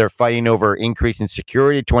 They're fighting over increasing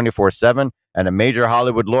security 24/7. And a major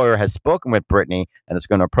Hollywood lawyer has spoken with Britney and is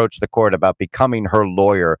going to approach the court about becoming her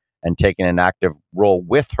lawyer and taking an active role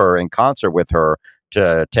with her, in concert with her,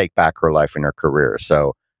 to take back her life and her career.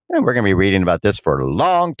 So we're going to be reading about this for a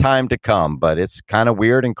long time to come, but it's kind of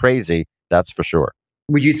weird and crazy That's for sure.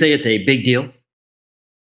 Would you say it's a big deal?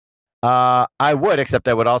 I would, except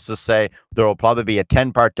I would also say there will probably be a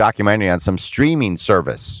 10-part documentary on some streaming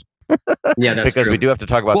service Yeah, that's because we true. do have to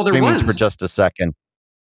talk about Well, streamings for just a second.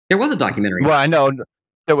 there was a documentary. Well, I know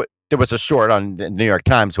there was a short on the New York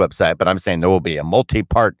Times website, but I'm saying there will be a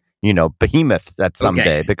multi-part, behemoth at Okay.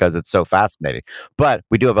 someday because it's so fascinating. But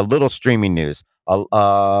we do have a little streaming news. A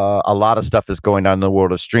lot of stuff is going on in the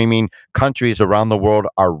world of streaming. Countries around the world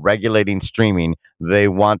are regulating streaming. They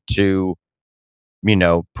want to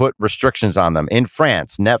put restrictions on them. In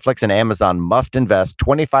France, Netflix and Amazon must invest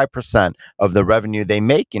 25% of the revenue they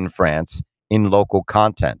make in France in local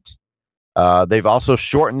content. They've also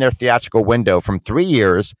shortened their theatrical window from 3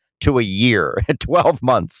 years to a year, 12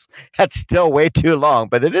 months. That's still way too long,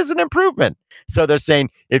 but it is an improvement. So they're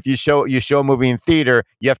saying if you show a movie in theater,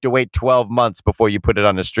 you have to wait 12 months before you put it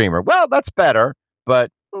on a streamer. Well, that's better,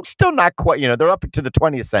 but still not quite. They're up into the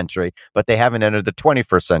 20th century, but they haven't entered the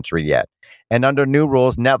 21st century yet. And under new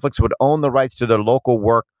rules, Netflix would own the rights to their local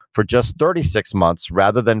work for just 36 months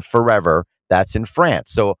rather than forever. That's in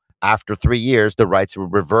France. So after 3 years, the rights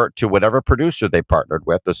would revert to whatever producer they partnered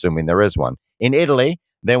with, assuming there is one. In Italy,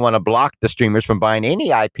 they want to block the streamers from buying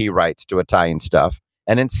any IP rights to Italian stuff.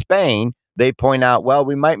 And in Spain, they point out, well,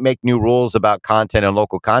 we might make new rules about content and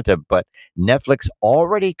local content, but Netflix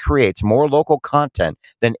already creates more local content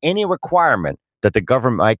than any requirement that the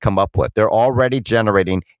government might come up with. They're already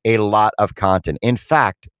generating a lot of content. In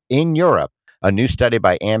fact, in Europe, a new study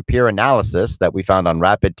by Ampere Analysis that we found on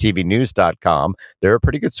rapidtvnews.com, they're a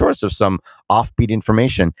pretty good source of some offbeat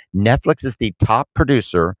information. Netflix is the top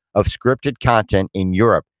producer of scripted content in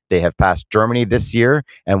Europe. They have passed Germany this year,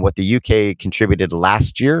 and what the UK contributed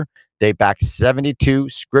last year. They backed 72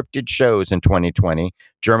 scripted shows in 2020.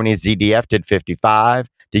 Germany's ZDF did 55.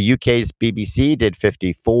 The UK's BBC did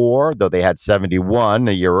 54, though they had 71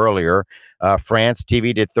 a year earlier. France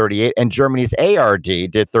TV did 38, and Germany's ARD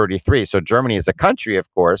did 33. So Germany is a country,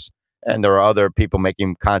 of course, and there are other people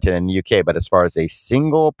making content in the UK. But as far as a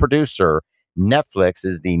single producer, Netflix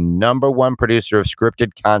is the number one producer of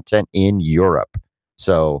scripted content in Europe.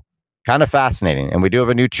 So kind of fascinating. And we do have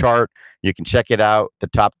a new chart. You can check it out. The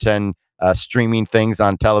top 10 streaming things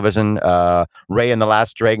on television. Ray and the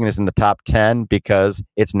Last Dragon is in the top 10 because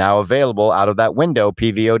it's now available out of that window,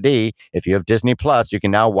 PVOD. If you have Disney Plus, you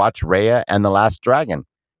can now watch Raya and the Last Dragon.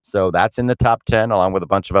 So that's in the top 10 along with a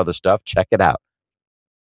bunch of other stuff. Check it out.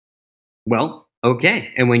 Well,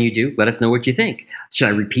 okay. And when you do, let us know what you think. Should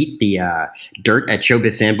I repeat the dirt at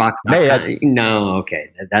showbizsandbox.com? No,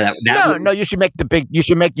 okay. No, you should make you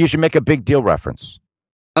should make a big deal reference.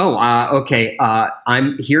 Oh, okay.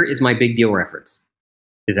 I'm here is my big deal reference.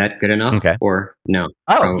 Is that good enough? Okay. Or no?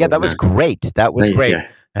 Oh, yeah, that was great. That was great.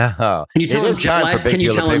 Yeah. Can you tell him jet lagged? Can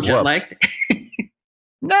you tell him jet lagged?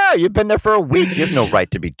 No, you've been there for a week. You have no right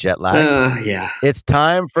to be jet lagged. Yeah. It's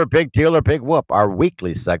time for Big Deal or Big Whoop, our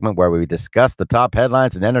weekly segment where we discuss the top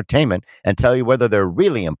headlines in entertainment and tell you whether they're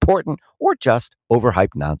really important or just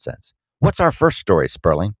overhyped nonsense. What's our first story,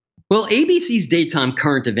 Sperling? Well, ABC's daytime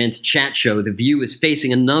current events chat show The View is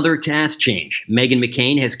facing another cast change. Meghan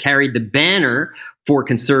McCain has carried the banner for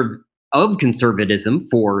conservatism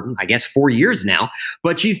for, I guess, 4 years now,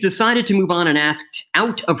 but she's decided to move on and asked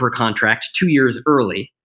out of her contract 2 years early.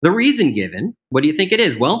 The reason given, what do you think it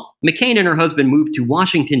is? Well, McCain and her husband moved to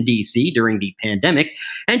Washington, D.C. during the pandemic,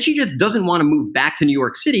 and she just doesn't want to move back to New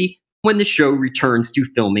York City when the show returns to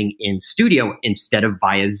filming in studio instead of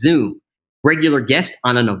via Zoom. Regular guest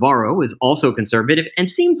Ana Navarro is also conservative and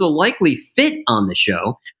seems a likely fit on the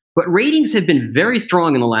show, but ratings have been very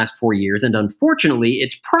strong in the last 4 years, and unfortunately,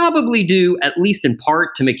 it's probably due, at least in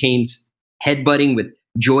part, to McCain's headbutting with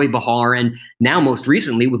Joy Behar and now most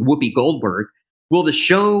recently with Whoopi Goldberg. Will the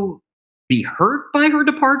show be hurt by her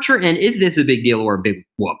departure, and is this a big deal or a big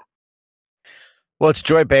whoop? Well, it's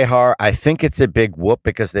Joy Behar. I think it's a big whoop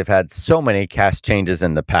because they've had so many cast changes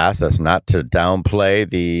in the past. That's not to downplay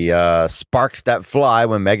the sparks that fly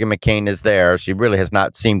when Meghan McCain is there. She really has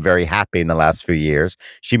not seemed very happy in the last few years.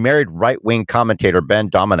 She married right-wing commentator Ben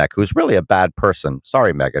Dominic, who's really a bad person.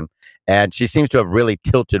 Sorry, Meghan. And she seems to have really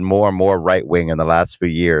tilted more and more right-wing in the last few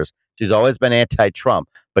years. She's always been anti-Trump,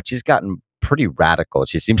 but she's gotten pretty radical.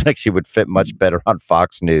 She seems like she would fit much better on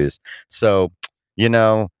Fox News. So,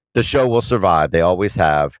 the show will survive. They always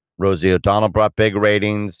have. Rosie O'Donnell brought big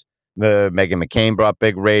ratings. Meghan McCain brought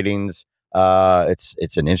big ratings.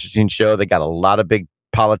 It's an interesting show. They got a lot of big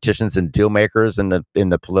politicians and deal makers in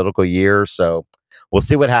the political year. So we'll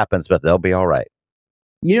see what happens, but they'll be all right.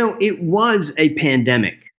 It was a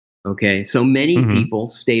pandemic. Okay, so many people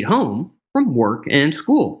stayed home from work and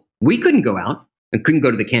school. We couldn't go out. and couldn't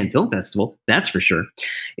go to the Cannes Film Festival, that's for sure.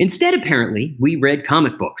 Instead, apparently, we read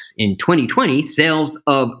comic books. In 2020, sales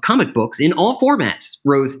of comic books in all formats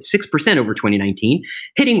rose 6% over 2019,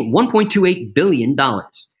 hitting $1.28 billion.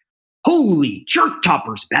 Holy chart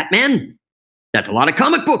toppers, Batman! That's a lot of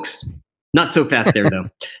comic books. Not so fast there, though.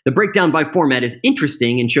 The breakdown by format is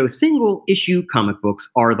interesting and shows single-issue comic books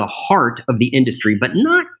are the heart of the industry, but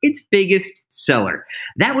not its biggest seller.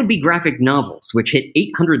 That would be graphic novels, which hit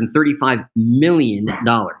 $835 million.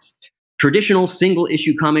 Traditional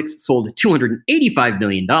single-issue comics sold $285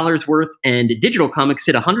 million worth, and digital comics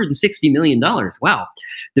hit $160 million. Wow.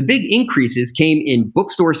 The big increases came in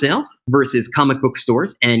bookstore sales versus comic book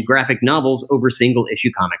stores and graphic novels over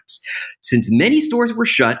single-issue comics. Since many stores were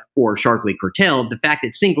shut or sharply curtailed, the fact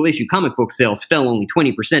that single-issue comic book sales fell only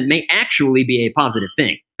 20% may actually be a positive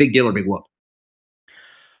thing. Big deal or big whoop?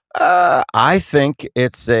 I think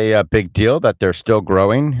it's a big deal that they're still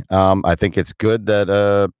growing. I think it's good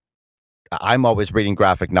that I'm always reading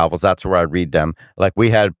graphic novels. That's where I read them. Like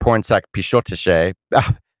we had Pornsak Pishotishe.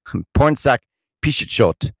 Pornsak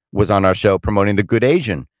Pishot was on our show promoting The Good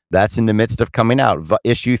Asian. That's in the midst of coming out.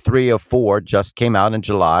 Issue 3 of 4 just came out in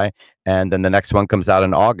July, and then the next one comes out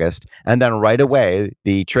in August. And then right away,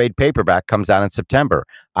 the trade paperback comes out in September.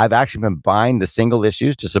 I've actually been buying the single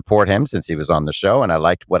issues to support him since he was on the show, and I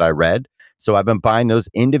liked what I read. So I've been buying those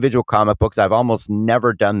individual comic books. I've almost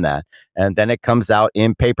never done that. And then it comes out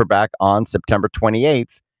in paperback on September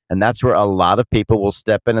 28th. And that's where a lot of people will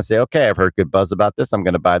step in and say, okay, I've heard good buzz about this. I'm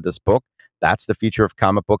going to buy this book. That's the future of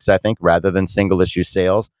comic books, I think, rather than single issue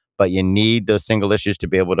sales. But you need those single issues to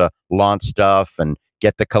be able to launch stuff and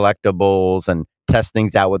get the collectibles and test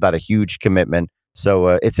things out without a huge commitment. So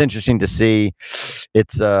it's interesting to see.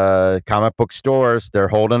 It's comic book stores. They're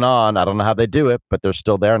holding on. I don't know how they do it, but they're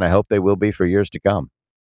still there, and I hope they will be for years to come.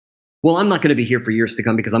 Well, I'm not going to be here for years to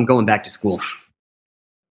come because I'm going back to school.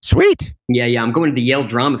 Sweet. Yeah. I'm going to the Yale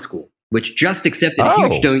Drama School, which just accepted a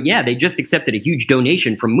huge they just accepted a huge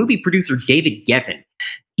donation from movie producer David Geffen.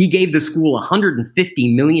 He gave the school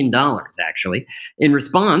 $150 million, actually. In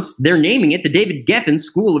response, they're naming it the David Geffen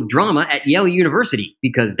School of Drama at Yale University,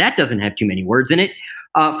 because that doesn't have too many words in it.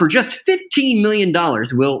 For just $15 million,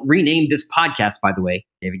 we'll rename this podcast, by the way,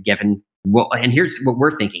 David Geffen. Well, and here's what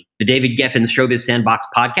we're thinking. The David Geffen Showbiz Sandbox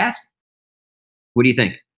podcast. What do you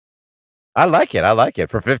think? I like it.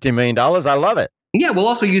 For $15 million, I love it. Yeah, we'll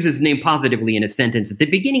also use his name positively in a sentence at the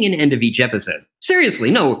beginning and end of each episode.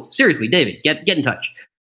 Seriously, David, get in touch.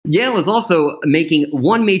 Yale is also making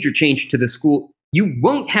one major change to the school. You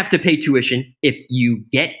won't have to pay tuition if you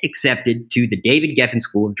get accepted to the David Geffen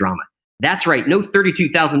School of Drama. That's right, no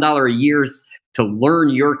 $32,000 a year to learn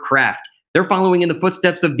your craft. They're following in the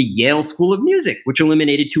footsteps of the Yale School of Music, which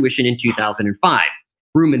eliminated tuition in 2005.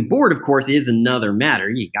 Room and board, of course, is another matter.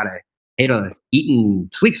 You gotta pay to eat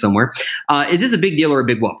and sleep somewhere. Is this a big deal or a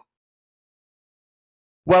big whoop?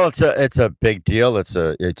 Well, it's a big deal. It's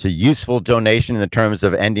a useful donation in the terms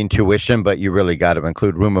of ending tuition, but you really got to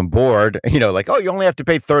include room and board. You know, like, oh, you only have to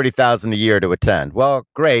pay $30,000 a year to attend. Well,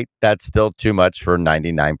 great. That's still too much for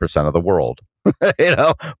 99% of the world.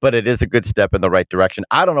 But it is a good step in the right direction.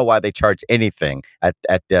 I don't know why they charge anything at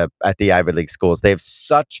the Ivy League schools. They have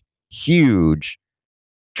such huge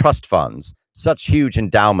trust funds, such huge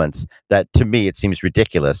endowments that to me it seems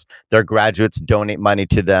ridiculous. Their graduates donate money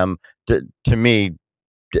to them. To me,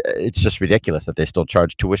 it's just ridiculous that they still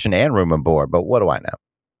charge tuition and room and board. But what do I know?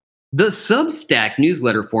 The Substack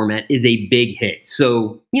newsletter format is a big hit,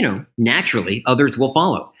 so, naturally, others will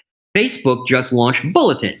follow. Facebook just launched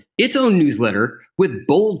Bulletin, its own newsletter, with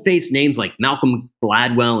bold-faced names like Malcolm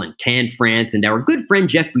Gladwell and Tan France and our good friend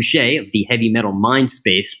Jeff Boucher of the Heavy Metal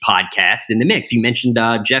Mindspace podcast in the mix. You mentioned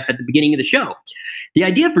Jeff at the beginning of the show. The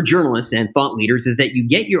idea for journalists and thought leaders is that you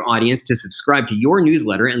get your audience to subscribe to your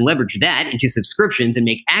newsletter and leverage that into subscriptions and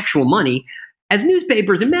make actual money as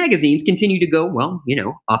newspapers and magazines continue to go,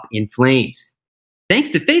 up in flames. Thanks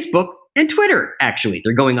to Facebook and Twitter, actually.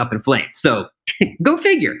 They're going up in flames. So go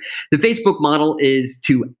figure. The Facebook model is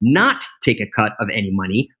to not take a cut of any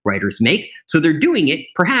money writers make, so they're doing it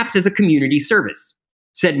perhaps as a community service.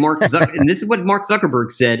 Said Mark and this is what Mark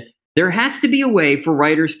Zuckerberg said. There has to be a way for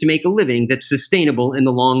writers to make a living that's sustainable in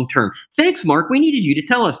the long term. Thanks, Mark. We needed you to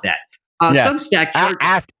tell us that. Substack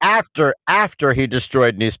after he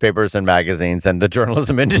destroyed newspapers and magazines and the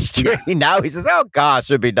journalism industry. Yeah. Now he says, "Oh gosh,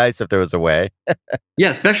 it'd be nice if there was a way." Yeah,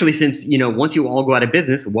 especially since once you all go out of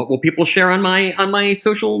business, what will people share on my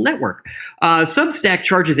social network? Substack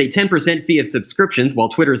charges a 10% fee of subscriptions, while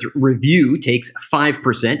Twitter's review takes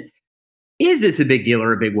 5%. Is this a big deal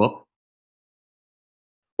or a big whoop?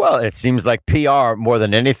 Well, it seems like PR more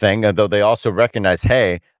than anything, though they also recognize,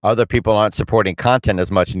 hey, other people aren't supporting content as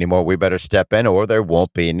much anymore. We better step in or there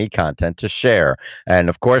won't be any content to share. And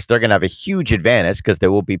of course, they're going to have a huge advantage because they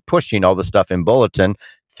will be pushing all the stuff in Bulletin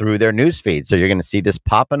through their news feed. So you're going to see this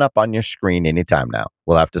popping up on your screen anytime now.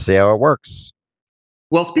 We'll have to see how it works.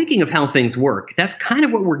 Well, speaking of how things work, that's kind of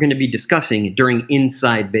what we're going to be discussing during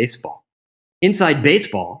Inside Baseball. Inside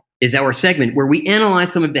Baseball is our segment where we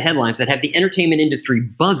analyze some of the headlines that have the entertainment industry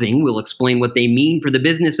buzzing. We'll explain what they mean for the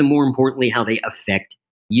business and, more importantly, how they affect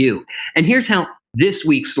you. And here's how this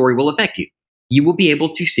week's story will affect you. You will be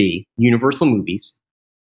able to see Universal movies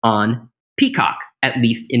on Peacock, at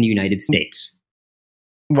least in the United States.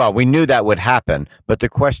 Well, we knew that would happen, but the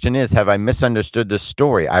question is, have I misunderstood the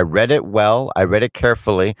story? I read it well. I read it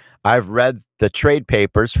carefully. I've read the trade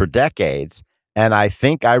papers for decades, and I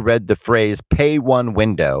think I read the phrase pay one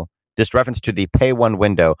window, this reference to the pay one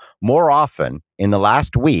window, more often in the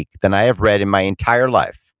last week than I have read in my entire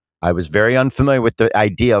life. I was very unfamiliar with the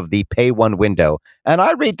idea of the pay one window, and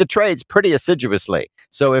I read the trades pretty assiduously.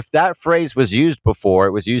 So if that phrase was used before,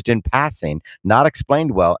 it was used in passing, not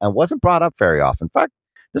explained well, and wasn't brought up very often. In fact,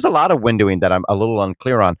 there's a lot of windowing that I'm a little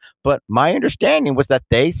unclear on, but my understanding was that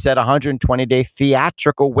they set a 120-day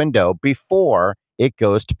theatrical window before it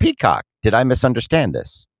goes to Peacock. Did I misunderstand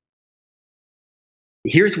this?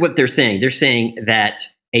 Here's what they're saying. They're saying that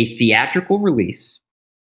a theatrical release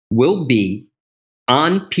will be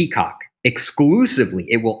on Peacock exclusively.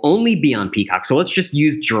 It will only be on Peacock. So let's just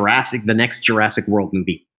use the next Jurassic World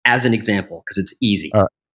movie as an example because it's easy.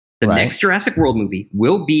 The next Jurassic World movie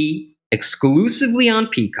will be exclusively on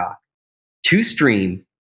Peacock to stream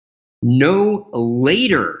no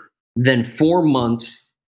later than 4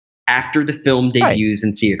 months after the film debuts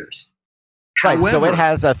in theaters. Right. However, so it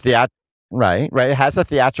has a Right. It has a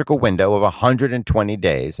theatrical window of 120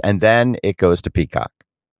 days, and then it goes to Peacock.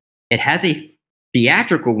 It has a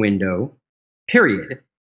theatrical window, period.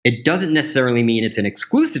 It doesn't necessarily mean it's an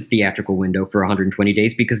exclusive theatrical window for 120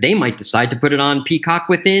 days because they might decide to put it on Peacock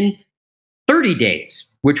within 30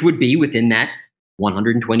 days, which would be within that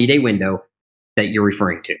 120-day window that you're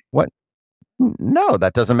referring to. What? No,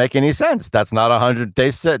 that doesn't make any sense. That's not 100.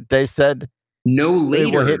 They said no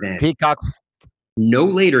later than Peacock. No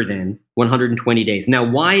later than 120 days. Now,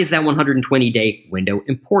 why is that 120-day window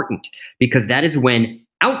important? Because that is when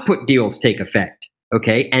output deals take effect.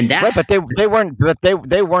 Okay, and that's right, but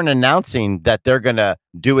they weren't announcing that they're gonna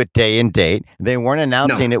do it day and date. They weren't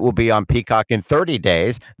announcing it will be on Peacock in 30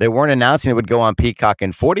 days. They weren't announcing it would go on Peacock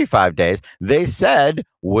in 45 days. They said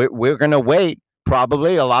we're gonna wait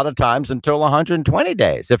probably a lot of times until 120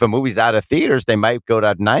 days. If a movie's out of theaters, they might go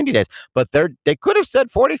to 90 days, but they could have said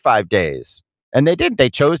 45 days, and they didn't. They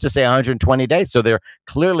chose to say 120 days, so they're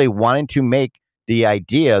clearly wanting to make the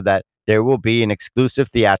idea that there will be an exclusive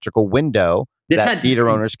theatrical window that theater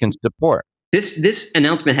owners can support. This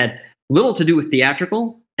announcement had little to do with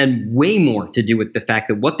theatrical and way more to do with the fact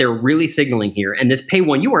that what they're really signaling here, and this pay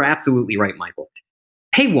one, you are absolutely right, Michael.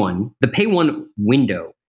 The pay one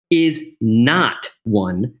window is not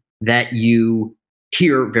one that you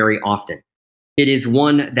hear very often. It is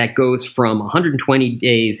one that goes from 120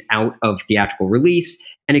 days out of theatrical release,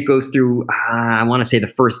 and it goes through, I want to say the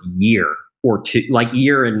first year or two, like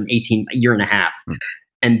year and a half.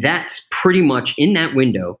 And that's pretty much in that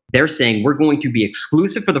window. They're saying we're going to be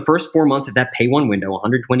exclusive for the first 4 months of that pay one window,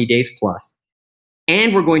 120 days plus.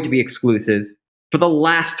 And we're going to be exclusive for the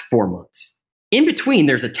last 4 months. In between,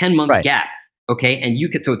 there's a 10-month gap. Okay. And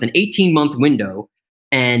so it's an 18-month window,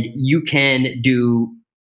 and you can do,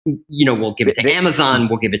 we'll give it to Amazon.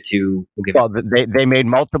 They made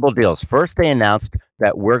multiple deals. First, they announced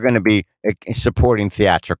that we're going to be supporting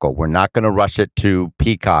theatrical. We're not going to rush it to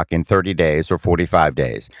Peacock in 30 days or 45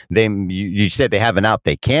 days. You said they have an out.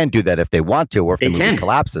 They can do that if they want to, or if the movie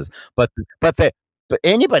collapses. But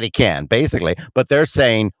anybody can, basically. But they're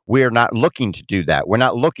saying we're not looking to do that. We're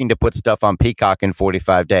not looking to put stuff on Peacock in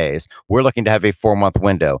 45 days. We're looking to have a 4-month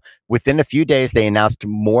window. Within a few days, they announced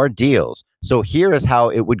more deals. So here is how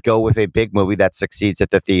it would go with a big movie that succeeds at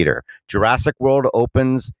the theater. Jurassic World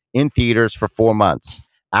opens in theaters for 4 months.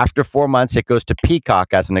 After 4 months, it goes to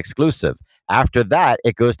Peacock as an exclusive. After that,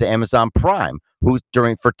 it goes to Amazon Prime,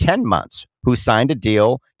 for 10 months, who signed a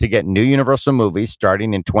deal to get new Universal movies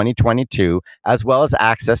starting in 2022, as well as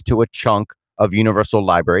access to a chunk of Universal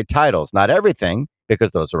Library titles. Not everything,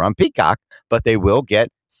 because those are on Peacock, but they will get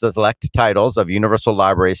select titles of Universal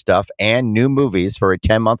Library stuff and new movies for a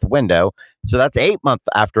 10-month window. So that's 8 months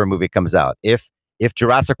after a movie comes out. If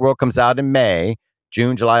Jurassic World comes out in May,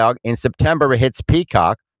 June, July, August, in September, it hits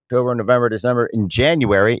Peacock. October, November, December. In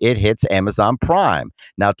January, it hits Amazon Prime.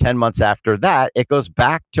 Now, 10 months after that, it goes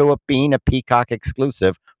back to being a Peacock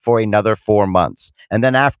exclusive for another 4 months. And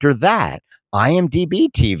then after that, IMDb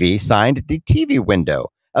TV signed the TV window.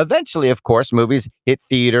 Eventually, of course, movies hit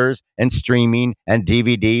theaters and streaming and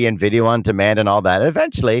DVD and video on demand and all that.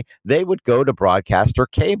 Eventually, they would go to broadcast or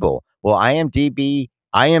cable. Well, IMBD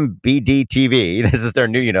TV, this is their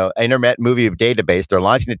new, internet movie database. They're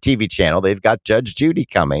launching a TV channel. They've got Judge Judy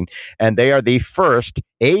coming, and they are the first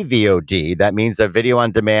AVOD. That means a video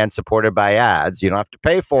on demand supported by ads. You don't have to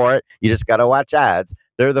pay for it. You just got to watch ads.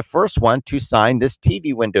 They're the first one to sign this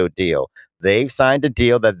TV window deal. They've signed a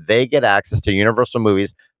deal that they get access to Universal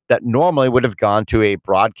movies that normally would have gone to a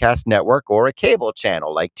broadcast network or a cable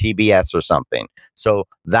channel like TBS or something. So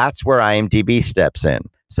that's where IMDb steps in.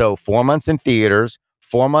 So 4 months in theaters,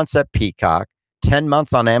 4 months at Peacock, 10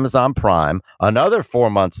 months on Amazon Prime, another 4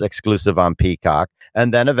 months exclusive on Peacock,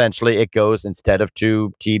 and then eventually it goes, instead of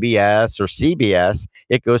to TBS or CBS,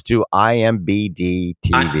 it goes to IMBD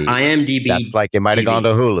TV. IMDb. That's like, it might have gone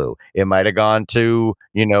to Hulu. It might have gone to,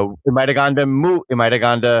 it might have gone to it might have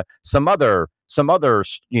gone to some other,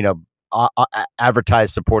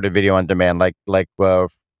 advertised supported video on demand, like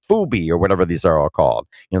Fubi or whatever these are all called.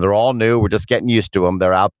 They're all new. We're just getting used to them.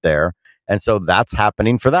 They're out there. And so that's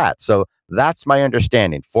happening for that. So that's my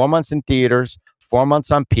understanding. 4 months in theaters, 4 months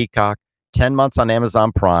on Peacock, 10 months on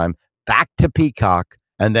Amazon Prime, back to Peacock,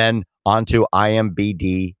 and then onto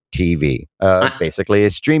IMBD TV. Basically a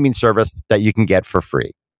streaming service that you can get for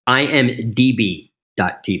free. IMDb.TV.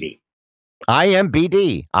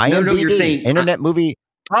 IMBD. No, you're saying Internet Movie.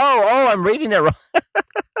 Oh, I'm reading it wrong.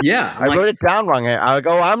 Yeah. I wrote it down wrong. I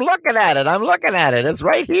go, I'm looking at it. It's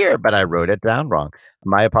right here, but I wrote it down wrong.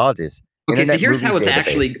 My apologies. Okay, Internet so here's Movie how it's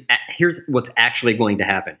Database. here's what's actually going to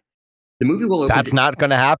happen. The movie will open. That's not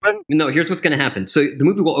going to happen? No, here's what's going to happen. So the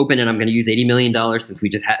movie will open, and I'm going to use $80 million since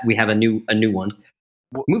we have a new one.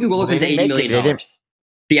 The movie will open to $80 million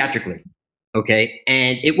theatrically. Okay,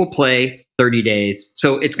 and it will play 30 days.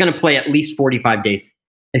 So it's going to play at least 45 days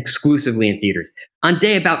exclusively in theaters. On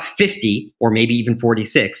day about 50, or maybe even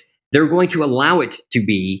 46, they're going to allow it to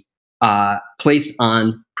be placed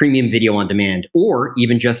on premium video on demand, or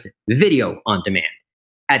even just video on demand.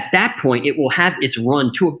 At that point, it will have its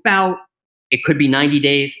run to about, it could be 90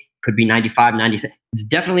 days, could be 95, 96. It's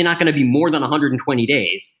definitely not going to be more than 120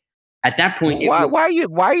 days. At that point, why are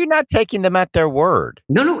you not taking them at their word?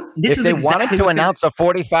 No. If they wanted to announce a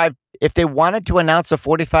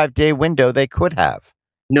 45-day window, they could have.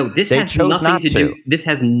 No, this has nothing to do. This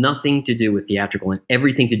has nothing to do with theatrical and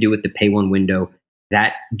everything to do with the pay one window.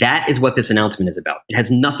 That is what this announcement is about. It has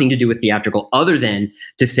nothing to do with theatrical, other than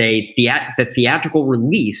to say the theatrical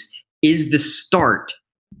release is the start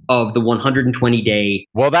of the 120-day.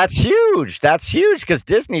 Well, that's huge. That's huge, because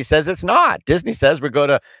Disney says it's not. Disney says we go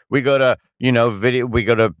to video. We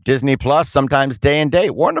go to Disney Plus, sometimes day and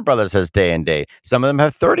date. Warner Brothers has day and date. Some of them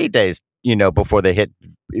have 30 days. Before they hit,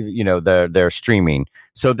 their streaming.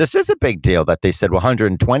 So this is a big deal that they said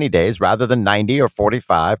 120 days rather than 90 or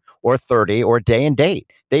 45 or 30 or day and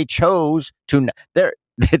date. They chose to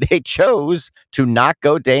not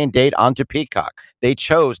go day and date onto Peacock. They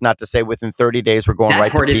chose not to say within 30 days we're going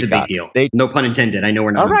right to Peacock. That part is a big deal. No pun intended. I know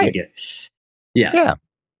we're not a big deal. Yeah.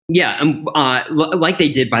 Like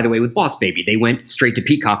they did, by the way, with Boss Baby. They went straight to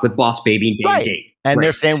Peacock with Boss Baby and day and date. And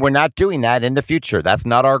they're saying we're not doing that in the future. That's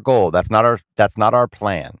not our goal. That's not our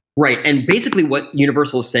plan. Right. And basically what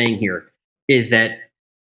Universal is saying here is that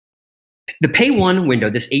the pay one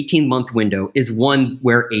window, this 18-month window, is one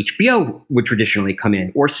where HBO would traditionally come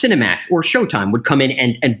in, or Cinemax or Showtime would come in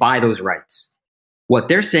and buy those rights. What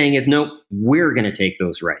they're saying is, no, we're going to take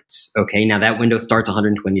those rights. Okay. Now that window starts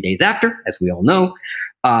 120 days after, as we all know.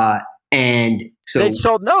 And so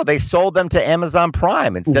they sold them to Amazon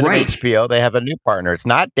Prime instead of HBO. They have a new partner.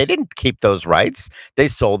 They didn't keep those rights. They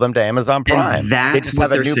sold them to Amazon Prime. They just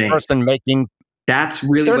have a new person making. That's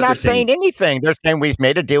really they're what not saying anything. They're saying we've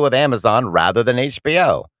made a deal with Amazon rather than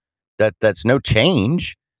HBO. That's no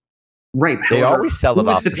change. Right. They always sell it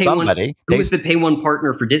off to somebody. Who is the pay one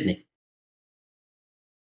partner for Disney?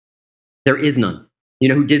 There is none. You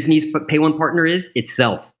know who Disney's pay one partner is?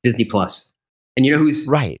 Itself, Disney Plus. And you know who's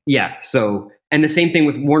right? Yeah. So, and the same thing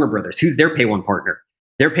with Warner Brothers. Who's their pay one partner?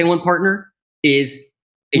 Their pay one partner is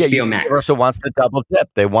HBO Max. Universal wants to double dip.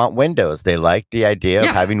 They want windows. They like the idea of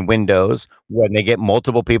having windows when they get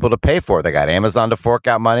multiple people to pay for it. They got Amazon to fork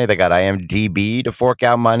out money. They got IMDb to fork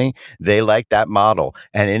out money. They like that model.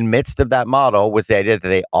 And in midst of that model was the idea that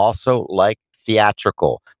they also like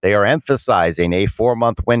theatrical. They are emphasizing a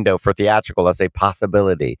 4-month window for theatrical as a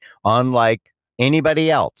possibility. Unlike anybody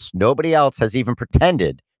else, nobody else has even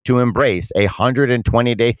pretended to embrace a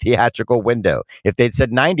 120-day theatrical window. If they'd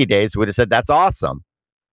said 90 days, we'd have said that's awesome.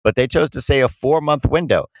 But they chose to say a 4-month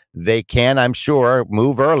window. They can, I'm sure,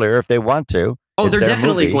 move earlier if they want to. Oh, It's they're their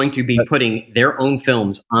definitely movie. going to be putting their own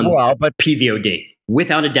films on But PVOD.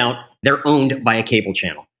 Without a doubt, they're owned by a cable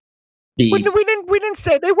channel. we didn't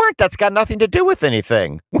say they weren't. That's got nothing to do with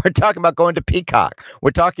anything. We're talking about going to Peacock.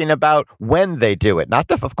 We're talking about when they do it. Not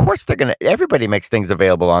the, of course they're gonna. Everybody makes things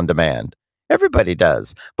available on demand. Everybody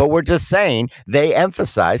does. But we're just saying they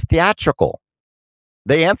emphasize theatrical.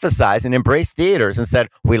 They emphasize and embrace theaters and said,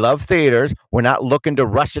 we love theaters. We're not looking to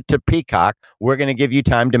rush it to Peacock. We're going to give you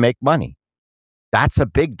time to make money. That's a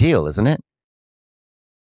big deal, isn't it?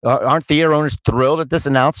 Aren't theater owners thrilled at this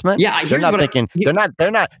announcement? Yeah, they're not thinking.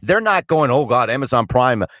 They're not going. Oh God, Amazon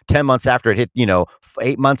Prime 10 months after it hit.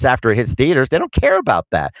 8 months after it hits theaters. They don't care about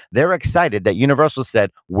that. They're excited that Universal said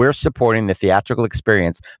we're supporting the theatrical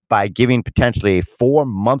experience by giving potentially a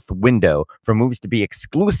 4-month window for movies to be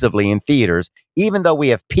exclusively in theaters. Even though we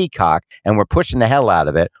have Peacock and we're pushing the hell out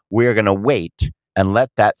of it, we're going to wait and let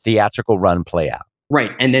that theatrical run play out.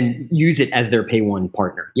 Right, and then use it as their pay one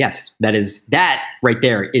partner. Yes, that right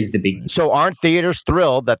there is the big. So aren't theaters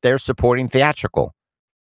thrilled that they're supporting theatrical?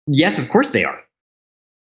 Yes, of course they are.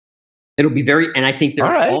 It'll be very, and I think they're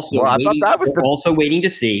also waiting. Also waiting to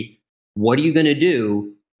see what are you going to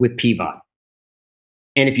do with PVOD.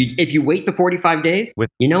 And if you wait the 45 days,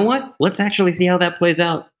 you know what? Let's actually see how that plays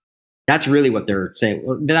out. That's really what they're saying.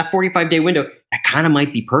 Well, that 45-day window, that kind of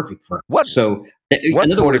might be perfect for us. What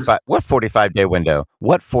 45-day window?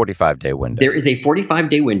 What 45-day window? There is a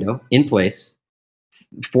 45-day window in place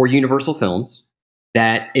for Universal Films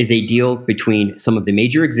that is a deal between some of the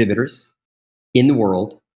major exhibitors in the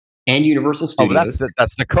world and Universal Studios. Oh,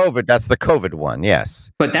 that's the COVID one,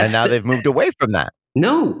 yes. But now they've moved away from that.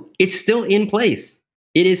 No, it's still in place.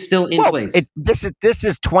 It is still in place. This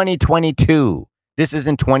is 2022. This is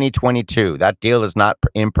in 2022. That deal is not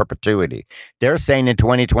in perpetuity. They're saying in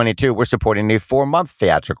 2022, we're supporting a 4-month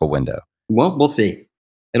theatrical window. Well, we'll see.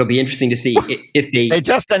 It'll be interesting to see if they... They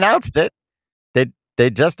just announced it. They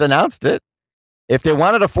just announced it. If they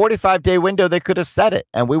wanted a 45-day window, they could have said it,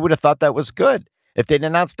 and we would have thought that was good. If they'd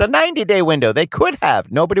announced a 90-day window, they could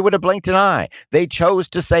have. Nobody would have blinked an eye. They chose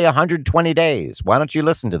to say 120 days. Why don't you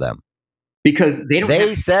listen to them? Because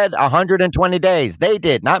they said 120 days. They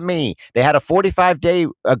did, not me. They had a 45-day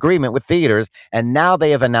agreement with theaters, and now they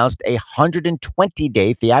have announced a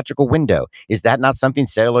 120-day theatrical window. Is that not something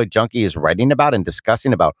Celluloid Junkie is writing about and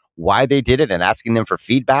discussing about why they did it and asking them for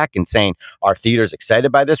feedback and saying, are theaters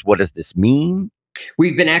excited by this? What does this mean?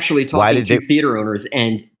 We've been actually talking to theater owners,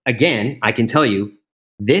 and again, I can tell you,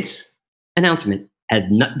 this announcement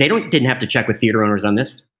didn't have to check with theater owners on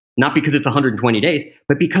this. Not because it's 120 days,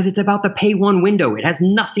 but because it's about the pay one window. It has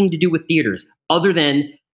nothing to do with theaters other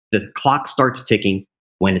than the clock starts ticking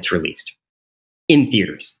when it's released in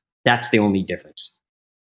theaters. That's the only difference.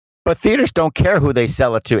 But theaters don't care who they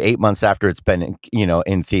sell it to 8 months after it's been,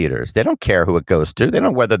 in theaters. They don't care who it goes to. They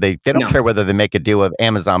don't care whether they make a deal with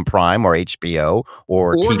Amazon Prime or HBO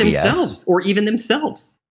or TBS. Themselves, or even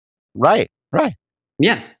themselves. Right.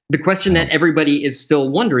 Yeah. The question that everybody is still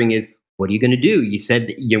wondering is, what are you going to do? You said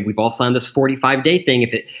that, we've all signed this 45-day thing.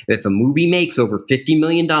 If a movie makes over $50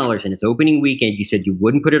 million in its opening weekend, you said you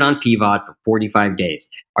wouldn't put it on PVOD for 45 days.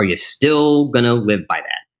 Are you still going to live by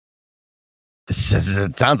that?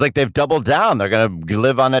 It sounds like they've doubled down. They're going to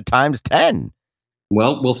live on it times 10.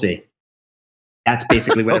 Well, we'll see. That's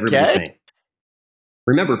basically what everybody's saying.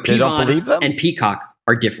 Remember, PVOD and Peacock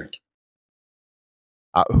are different.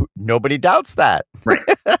 Nobody doubts that. Right.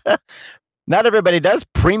 Not everybody does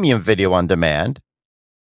premium video on demand,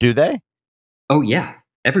 do they? Oh, yeah.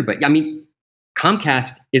 Everybody. I mean,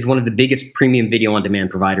 Comcast is one of the biggest premium video on demand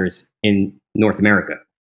providers in North America.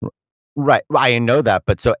 Right. I know that.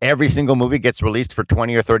 But so every single movie gets released for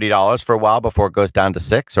 $20 or $30 for a while before it goes down to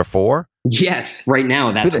 $6 or $4? Yes. Right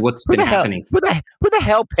now, that's what's been happening. Who the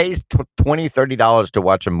hell pays $20, $30 to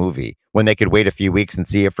watch a movie when they could wait a few weeks and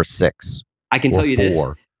see it for $6? I can tell you this.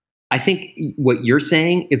 I think what you're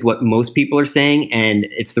saying is what most people are saying, and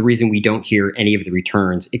it's the reason we don't hear any of the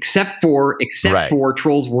returns, except for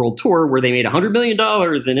Trolls World Tour, where they made $100 million,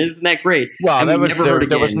 and isn't that great? Well,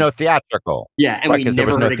 there was no theatrical. Yeah, and because there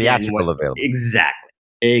was no theatrical available.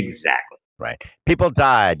 Exactly. Right. People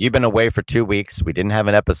died. You've been away for 2 weeks. We didn't have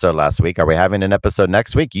an episode last week. Are we having an episode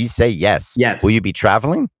next week? You say yes. Yes. Will you be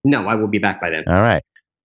traveling? No, I will be back by then. All right.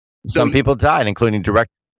 Some people died, including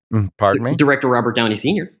Director Robert Downey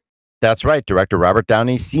Sr. That's right. Director Robert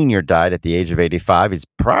Downey Sr. died at the age of 85. He's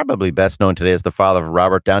probably best known today as the father of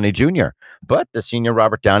Robert Downey Jr. But the senior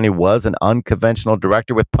Robert Downey was an unconventional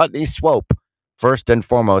director with Putney Swope first and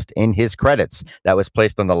foremost in his credits. That was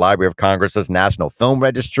placed on the Library of Congress's National Film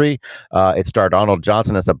Registry. It starred Arnold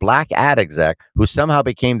Johnson as a black ad exec who somehow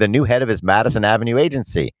became the new head of his Madison Avenue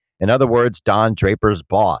agency. In other words, Don Draper's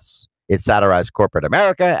boss. It satirized corporate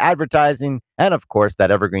America, advertising, and of course,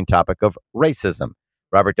 that evergreen topic of racism.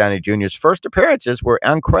 Robert Downey Jr.'s first appearances were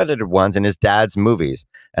uncredited ones in his dad's movies.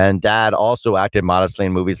 And dad also acted modestly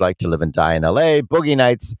in movies like To Live and Die in L.A., Boogie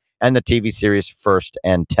Nights, and the TV series First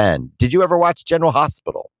and 10. Did you ever watch General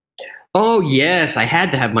Hospital? Oh, yes. I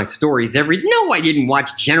had to have my stories every. No, I didn't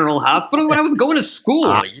watch General Hospital when I was going to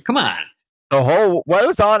school. Come on. It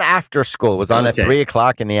was on after school. It was on at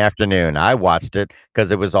 3:00 in the afternoon. I watched it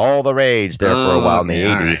because it was all the rage there for a while in the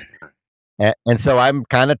 80s. Right. And so I'm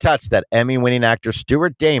kind of touched that Emmy-winning actor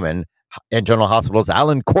Stuart Damon in General Hospital's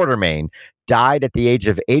Alan Quartermain died at the age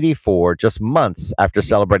of 84, just months after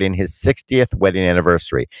celebrating his 60th wedding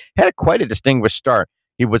anniversary. He had quite a distinguished start.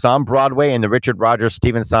 He was on Broadway in the Richard Rodgers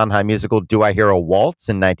Stephen Sondheim musical Do I Hear a Waltz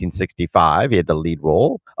in 1965. He had the lead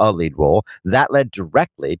role. That led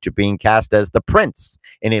directly to being cast as the Prince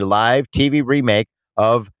in a live TV remake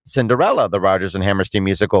of Cinderella, the Rodgers and Hammerstein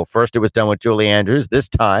musical. First, it was done with Julie Andrews, this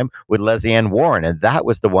time with Leslie Ann Warren, and that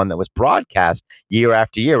was the one that was broadcast year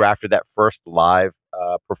after year after that first live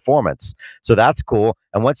performance. So that's cool.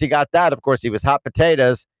 And once he got that, of course, he was hot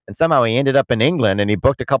potatoes, and somehow he ended up in England, and he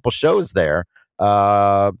booked a couple shows there.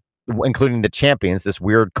 Including The Champions, this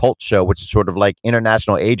weird cult show, which is sort of like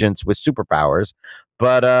international agents with superpowers.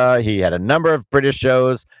 But he had a number of British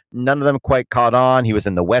shows. None of them quite caught on. He was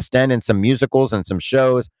in the West End in some musicals and some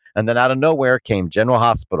shows. And then out of nowhere came General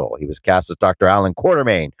Hospital. He was cast as Dr. Alan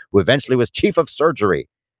Quartermain, who eventually was chief of surgery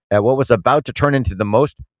at what was about to turn into the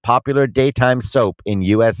most popular daytime soap in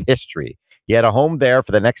U.S. history. He had a home there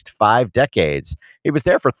for the next 5 decades. He was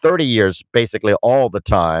there for 30 years, basically all the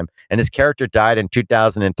time, and his character died in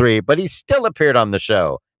 2003, but he still appeared on the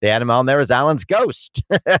show. They had him on there as Alan's ghost.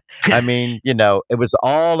 I mean, it was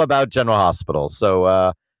all about General Hospital.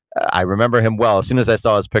 So I remember him well. As soon as I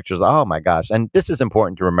saw his pictures, oh my gosh. And this is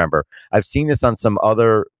important to remember. I've seen this on some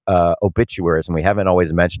other obituaries, and we haven't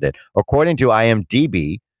always mentioned it. According to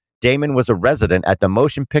IMDb, Damon was a resident at the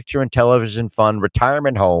Motion Picture and Television Fund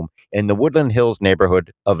retirement home in the Woodland Hills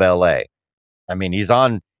neighborhood of L.A. I mean, he's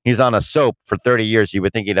on a soap for 30 years. You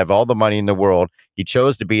would think he'd have all the money in the world. He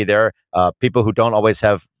chose to be there. People who don't always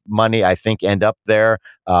have money, I think, end up there.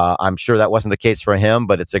 I'm sure that wasn't the case for him,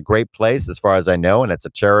 but it's a great place as far as I know, and it's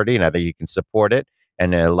a charity, and I think you can support it.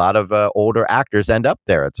 And a lot of older actors end up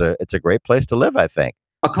there. It's a great place to live, I think.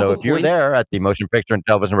 So if you're there at the Motion Picture and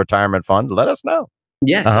Television Retirement Fund, let us know.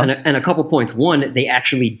 Yes, and a couple points. One, they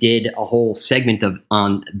actually did a whole segment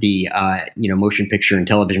on the Motion Picture and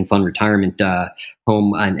Television Fund retirement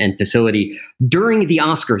home and facility during the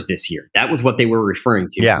Oscars this year. That was what they were referring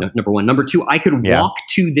to. Yeah. Number one. Number two, I could walk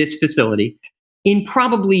to this facility in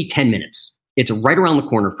probably 10 minutes. It's right around the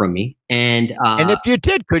corner from me, and if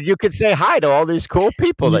you could say hi to all these cool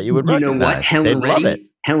people that you would recognize. You know what?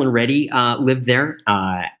 Helen Reddy lived there.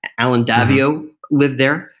 Alan Davio lived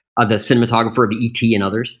there. The cinematographer of E.T. and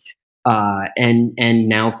others. And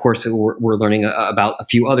now, of course, we're learning about a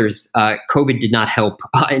few others. COVID did not help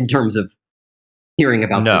in terms of hearing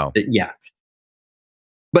about this. Yeah.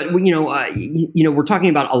 But, we're talking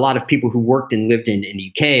about a lot of people who worked and lived in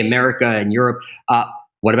the UK, America, and Europe.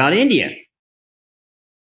 What about India?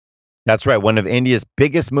 That's right. One of India's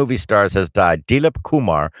biggest movie stars has died. Dilip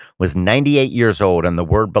Kumar was 98 years old, and the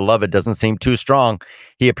word beloved doesn't seem too strong.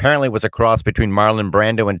 He apparently was a cross between Marlon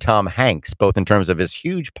Brando and Tom Hanks, both in terms of his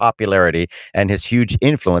huge popularity and his huge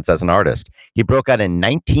influence as an artist. He broke out in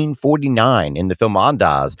 1949 in the film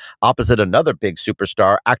Andaz, opposite another big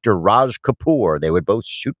superstar, actor Raj Kapoor. They would both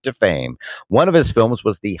shoot to fame. One of his films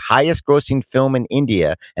was the highest grossing film in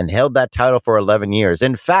India and held that title for 11 years.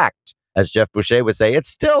 In fact, as Jeff Boucher would say, it's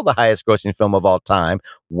still the highest grossing film of all time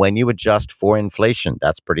when you adjust for inflation.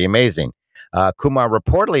 That's pretty amazing. Kumar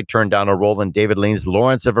reportedly turned down a role in David Lean's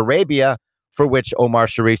Lawrence of Arabia, for which Omar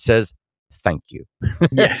Sharif says, thank you.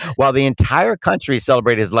 Yes. While the entire country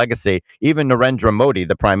celebrated his legacy, even Narendra Modi,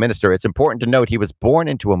 the prime minister, it's important to note he was born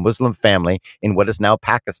into a Muslim family in what is now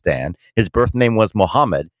Pakistan. His birth name was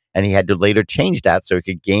Muhammad, and he had to later change that so he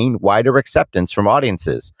could gain wider acceptance from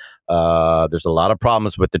audiences. There's a lot of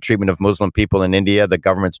problems with the treatment of Muslim people in India. The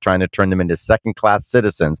government's trying to turn them into second-class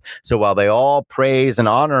citizens. So while they all praise and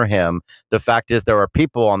honor him, the fact is there are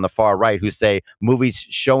people on the far right who say movies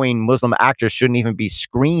showing Muslim actors shouldn't even be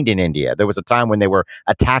screened in India. There was a time when they were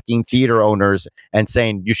attacking theater owners and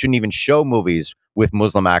saying you shouldn't even show movies with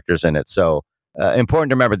Muslim actors in it. So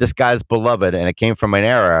important to remember, this guy's beloved, and it came from an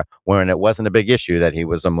era when it wasn't a big issue that he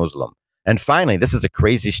was a Muslim. And finally, this is a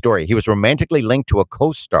crazy story. He was romantically linked to a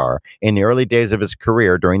co-star in the early days of his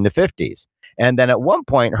career during the 50s. And then at one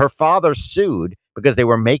point, her father sued because they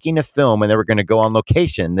were making a film and they were going to go on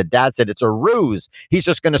location. The dad said, it's a ruse. He's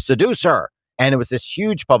just going to seduce her. And it was this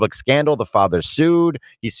huge public scandal. The father sued.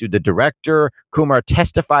 He sued the director. Kumar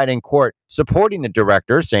testified in court supporting the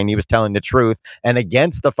director, saying he was telling the truth. And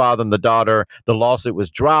against the father and the daughter, the lawsuit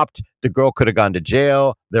was dropped. The girl could have gone to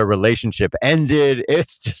jail. Their relationship ended.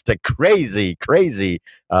 It's just a crazy, crazy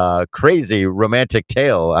romantic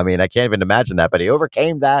tale. I mean, I can't even imagine that. But he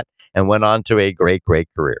overcame that and went on to a great, great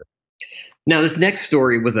career. Now, this next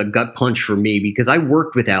story was a gut punch for me because I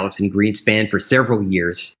worked with Alison Greenspan for several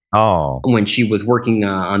years. Oh, When she was working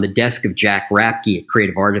on the desk of Jack Rapke at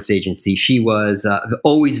Creative Artists Agency, she was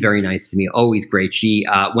always very nice to me, always great. She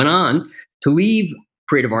went on to leave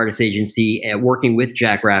Creative Artists Agency working with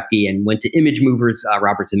Jack Rapke and went to Image Movers,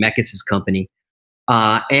 Robert Zemeckis' company.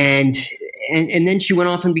 And then she went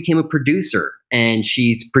off and became a producer. And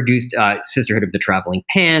she's produced Sisterhood of the Traveling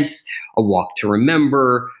Pants, A Walk to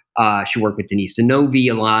Remember. She worked with Denise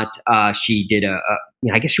Denovi a lot. She did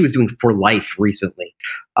I guess she was doing For Life recently.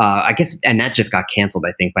 I guess, and that just got canceled,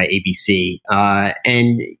 I think, by ABC.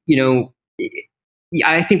 And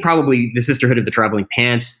I think probably the Sisterhood of the Traveling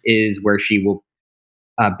Pants is where she will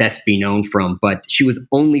best be known from. But she was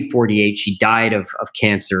only 48. She died of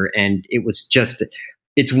cancer, and it was just,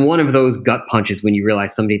 it's one of those gut punches when you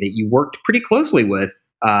realize somebody that you worked pretty closely with.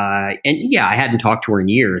 And yeah, I hadn't talked to her in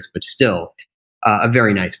years, but still. A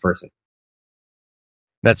very nice person.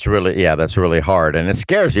 that's really hard. And it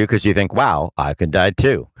scares you because you think, wow, I could die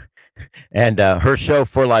too. And her show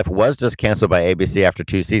For Life was just canceled by ABC after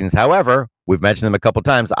 2 seasons. However, we've mentioned them a couple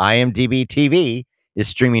times. IMDb TV is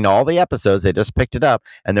streaming all the episodes. They just picked it up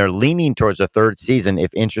and they're leaning towards a 3rd season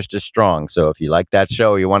if interest is strong. So if you like that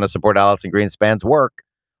show, you want to support Alison Greenspan's work,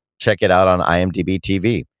 check it out on IMDb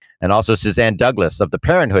TV. And also Suzanne Douglas of the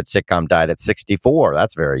Parenthood sitcom died at 64.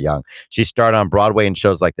 That's very young. She starred on Broadway in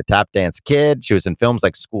shows like The Tap Dance Kid. She was in films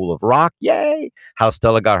like School of Rock. Yay! How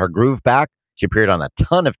Stella Got Her Groove Back. She appeared on a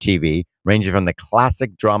ton of TV, ranging from the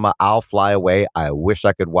classic drama I'll Fly Away, I wish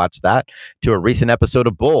I could watch that, to a recent episode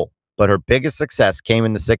of Bull. But her biggest success came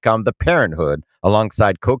in the sitcom The Parenthood,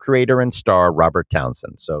 alongside co-creator and star Robert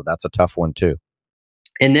Townsend. So that's a tough one, too.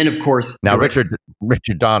 And then, of course, now Richard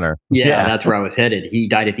Donner. Yeah, that's where I was headed. He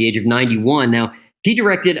died at the age of 91. Now, he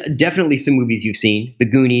directed definitely some movies you've seen: The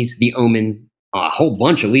Goonies, The Omen, a whole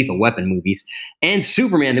bunch of Lethal Weapon movies, and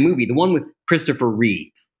Superman the movie, the one with Christopher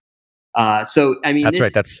Reeve. So, I mean, that's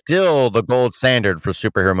right. That's still the gold standard for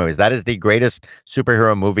superhero movies. That is the greatest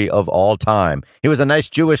superhero movie of all time. He was a nice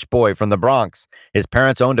Jewish boy from the Bronx. His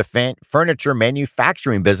parents owned a furniture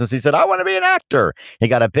manufacturing business. He said, I want to be an actor. He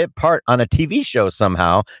got a bit part on a TV show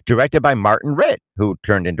somehow, directed by Martin Ritt, who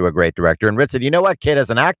turned into a great director. And Ritt said, you know what, kid, as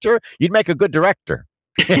an actor, you'd make a good director.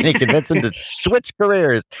 And he convinced him to switch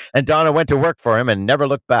careers. And Donner went to work for him and never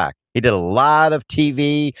looked back. He did a lot of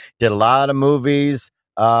TV, did a lot of movies.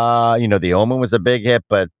 The Omen was a big hit,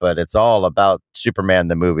 but it's all about Superman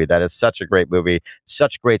the movie. That is such a great movie,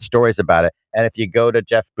 such great stories about it. And if you go to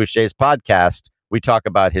Jeff Boucher's podcast, we talk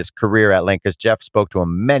about his career at length because Jeff spoke to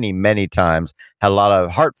him many, many times, had a lot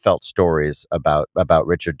of heartfelt stories about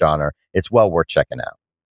Richard Donner. It's well worth checking out.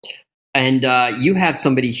 And you have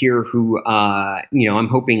somebody here who, I'm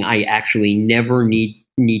hoping I actually never need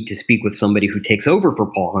to speak with somebody who takes over for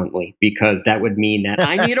Paul Huntley, because that would mean that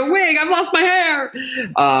I need a wig. I've lost my hair.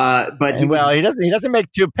 He doesn't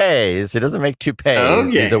make toupees. He doesn't make toupees.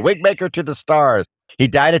 Okay. He's a wig maker to the stars. He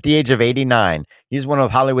died at the age of 89. He's one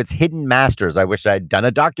of Hollywood's hidden masters. I wish I'd done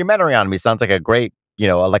a documentary on him. He sounds like a great,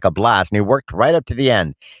 like a blast. And he worked right up to the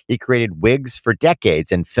end. He created wigs for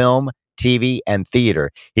decades in film, TV, and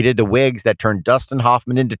theater. He did the wigs that turned Dustin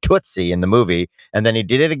Hoffman into Tootsie in the movie, and then he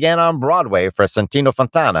did it again on Broadway for Santino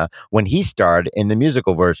Fontana when he starred in the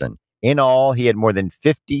musical version. In all, he had more than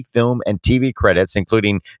 50 film and TV credits,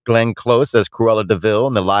 including Glenn Close as Cruella de Vil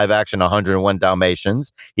in the live-action 101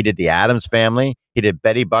 Dalmatians. He did The Addams Family. He did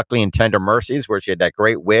Betty Buckley in Tender Mercies, where she had that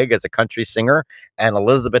great wig as a country singer, and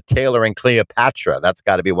Elizabeth Taylor in Cleopatra. That's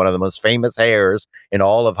got to be one of the most famous hairs in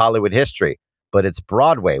all of Hollywood history. But it's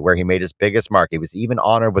Broadway where he made his biggest mark. He was even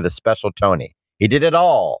honored with a special Tony. He did it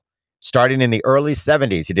all. Starting in the early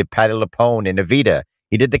 70s, he did Patti LuPone in Evita.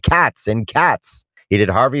 He did the Cats in Cats. He did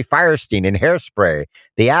Harvey Fierstein in Hairspray,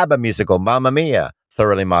 the ABBA musical Mamma Mia,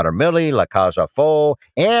 Thoroughly Modern Millie, La Cage aux Folles,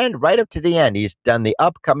 and right up to the end, he's done the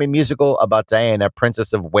upcoming musical about Diana,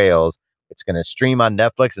 Princess of Wales. It's going to stream on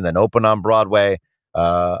Netflix and then open on Broadway.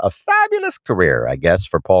 A fabulous career, I guess,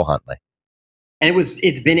 for Paul Huntley. And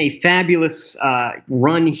it's been a fabulous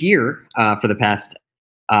run here for the past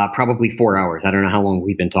probably 4 hours. I don't know how long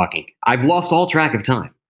we've been talking. I've lost all track of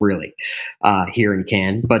time, really, here in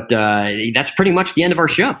Cannes. But that's pretty much the end of our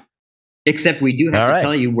show. Except we do have to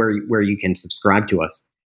tell you where you can subscribe to us,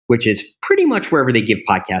 which is pretty much wherever they give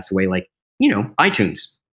podcasts away, like, iTunes.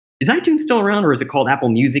 Is iTunes still around, or is it called Apple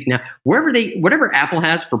Music now? Whatever Apple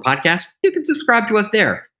has for podcasts, you can subscribe to us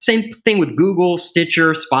there. Same thing with Google,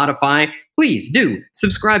 Stitcher, Spotify. Please do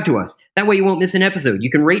subscribe to us. That way you won't miss an episode.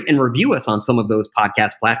 You can rate and review us on some of those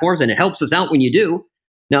podcast platforms, and it helps us out when you do.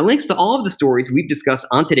 Now, links to all of the stories we've discussed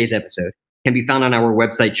on today's episode can be found on our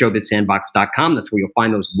website, showbizsandbox.com. That's where you'll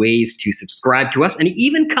find those ways to subscribe to us and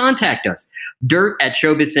even contact us.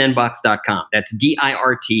 dirt@showbizsandbox.com. That's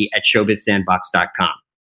dirt@showbizsandbox.com.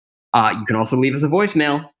 You can also leave us a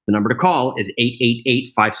voicemail. The number to call is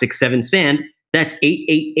 888-567-SAND. That's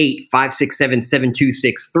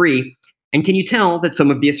 888-567-7263. And can you tell that some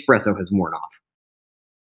of the espresso has worn off?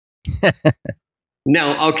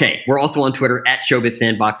 No, okay. We're also on Twitter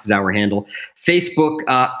 @ShowbizSandbox is our handle. Facebook,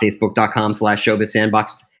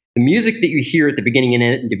 facebook.com/ShowbizSandbox. The music that you hear at the beginning and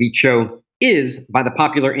end of each show is by the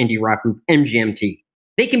popular indie rock group MGMT.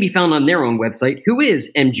 They can be found on their own website, who is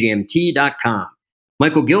mgmt.com.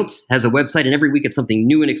 Michael Giltz has a website, and every week it's something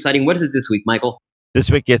new and exciting. What is it this week, Michael? This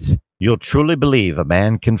week it's You'll Truly Believe a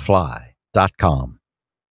Man Can Fly.com.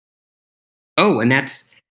 Oh, and that's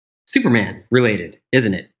Superman related,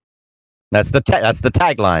 isn't it? That's the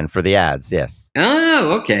tagline for the ads, yes.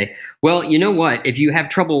 Oh, okay. Well, you know what? If you have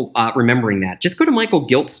trouble remembering that, just go to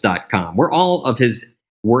michaelgiltz.com, where all of his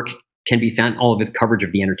work can be found, all of his coverage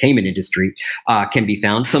of the entertainment industry can be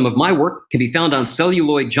found. Some of my work can be found on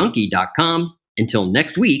celluloidjunkie.com. Until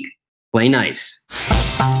next week, play nice.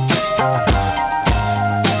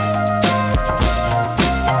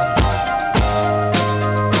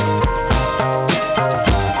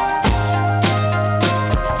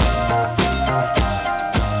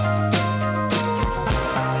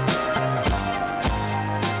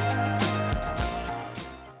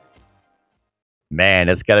 Man,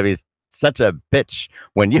 it's got to be such a bitch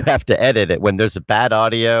when you have to edit it, when there's a bad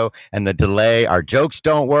audio and the delay. Our jokes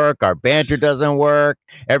don't work. Our banter doesn't work.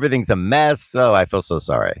 Everything's a mess. Oh, I feel so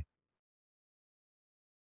sorry.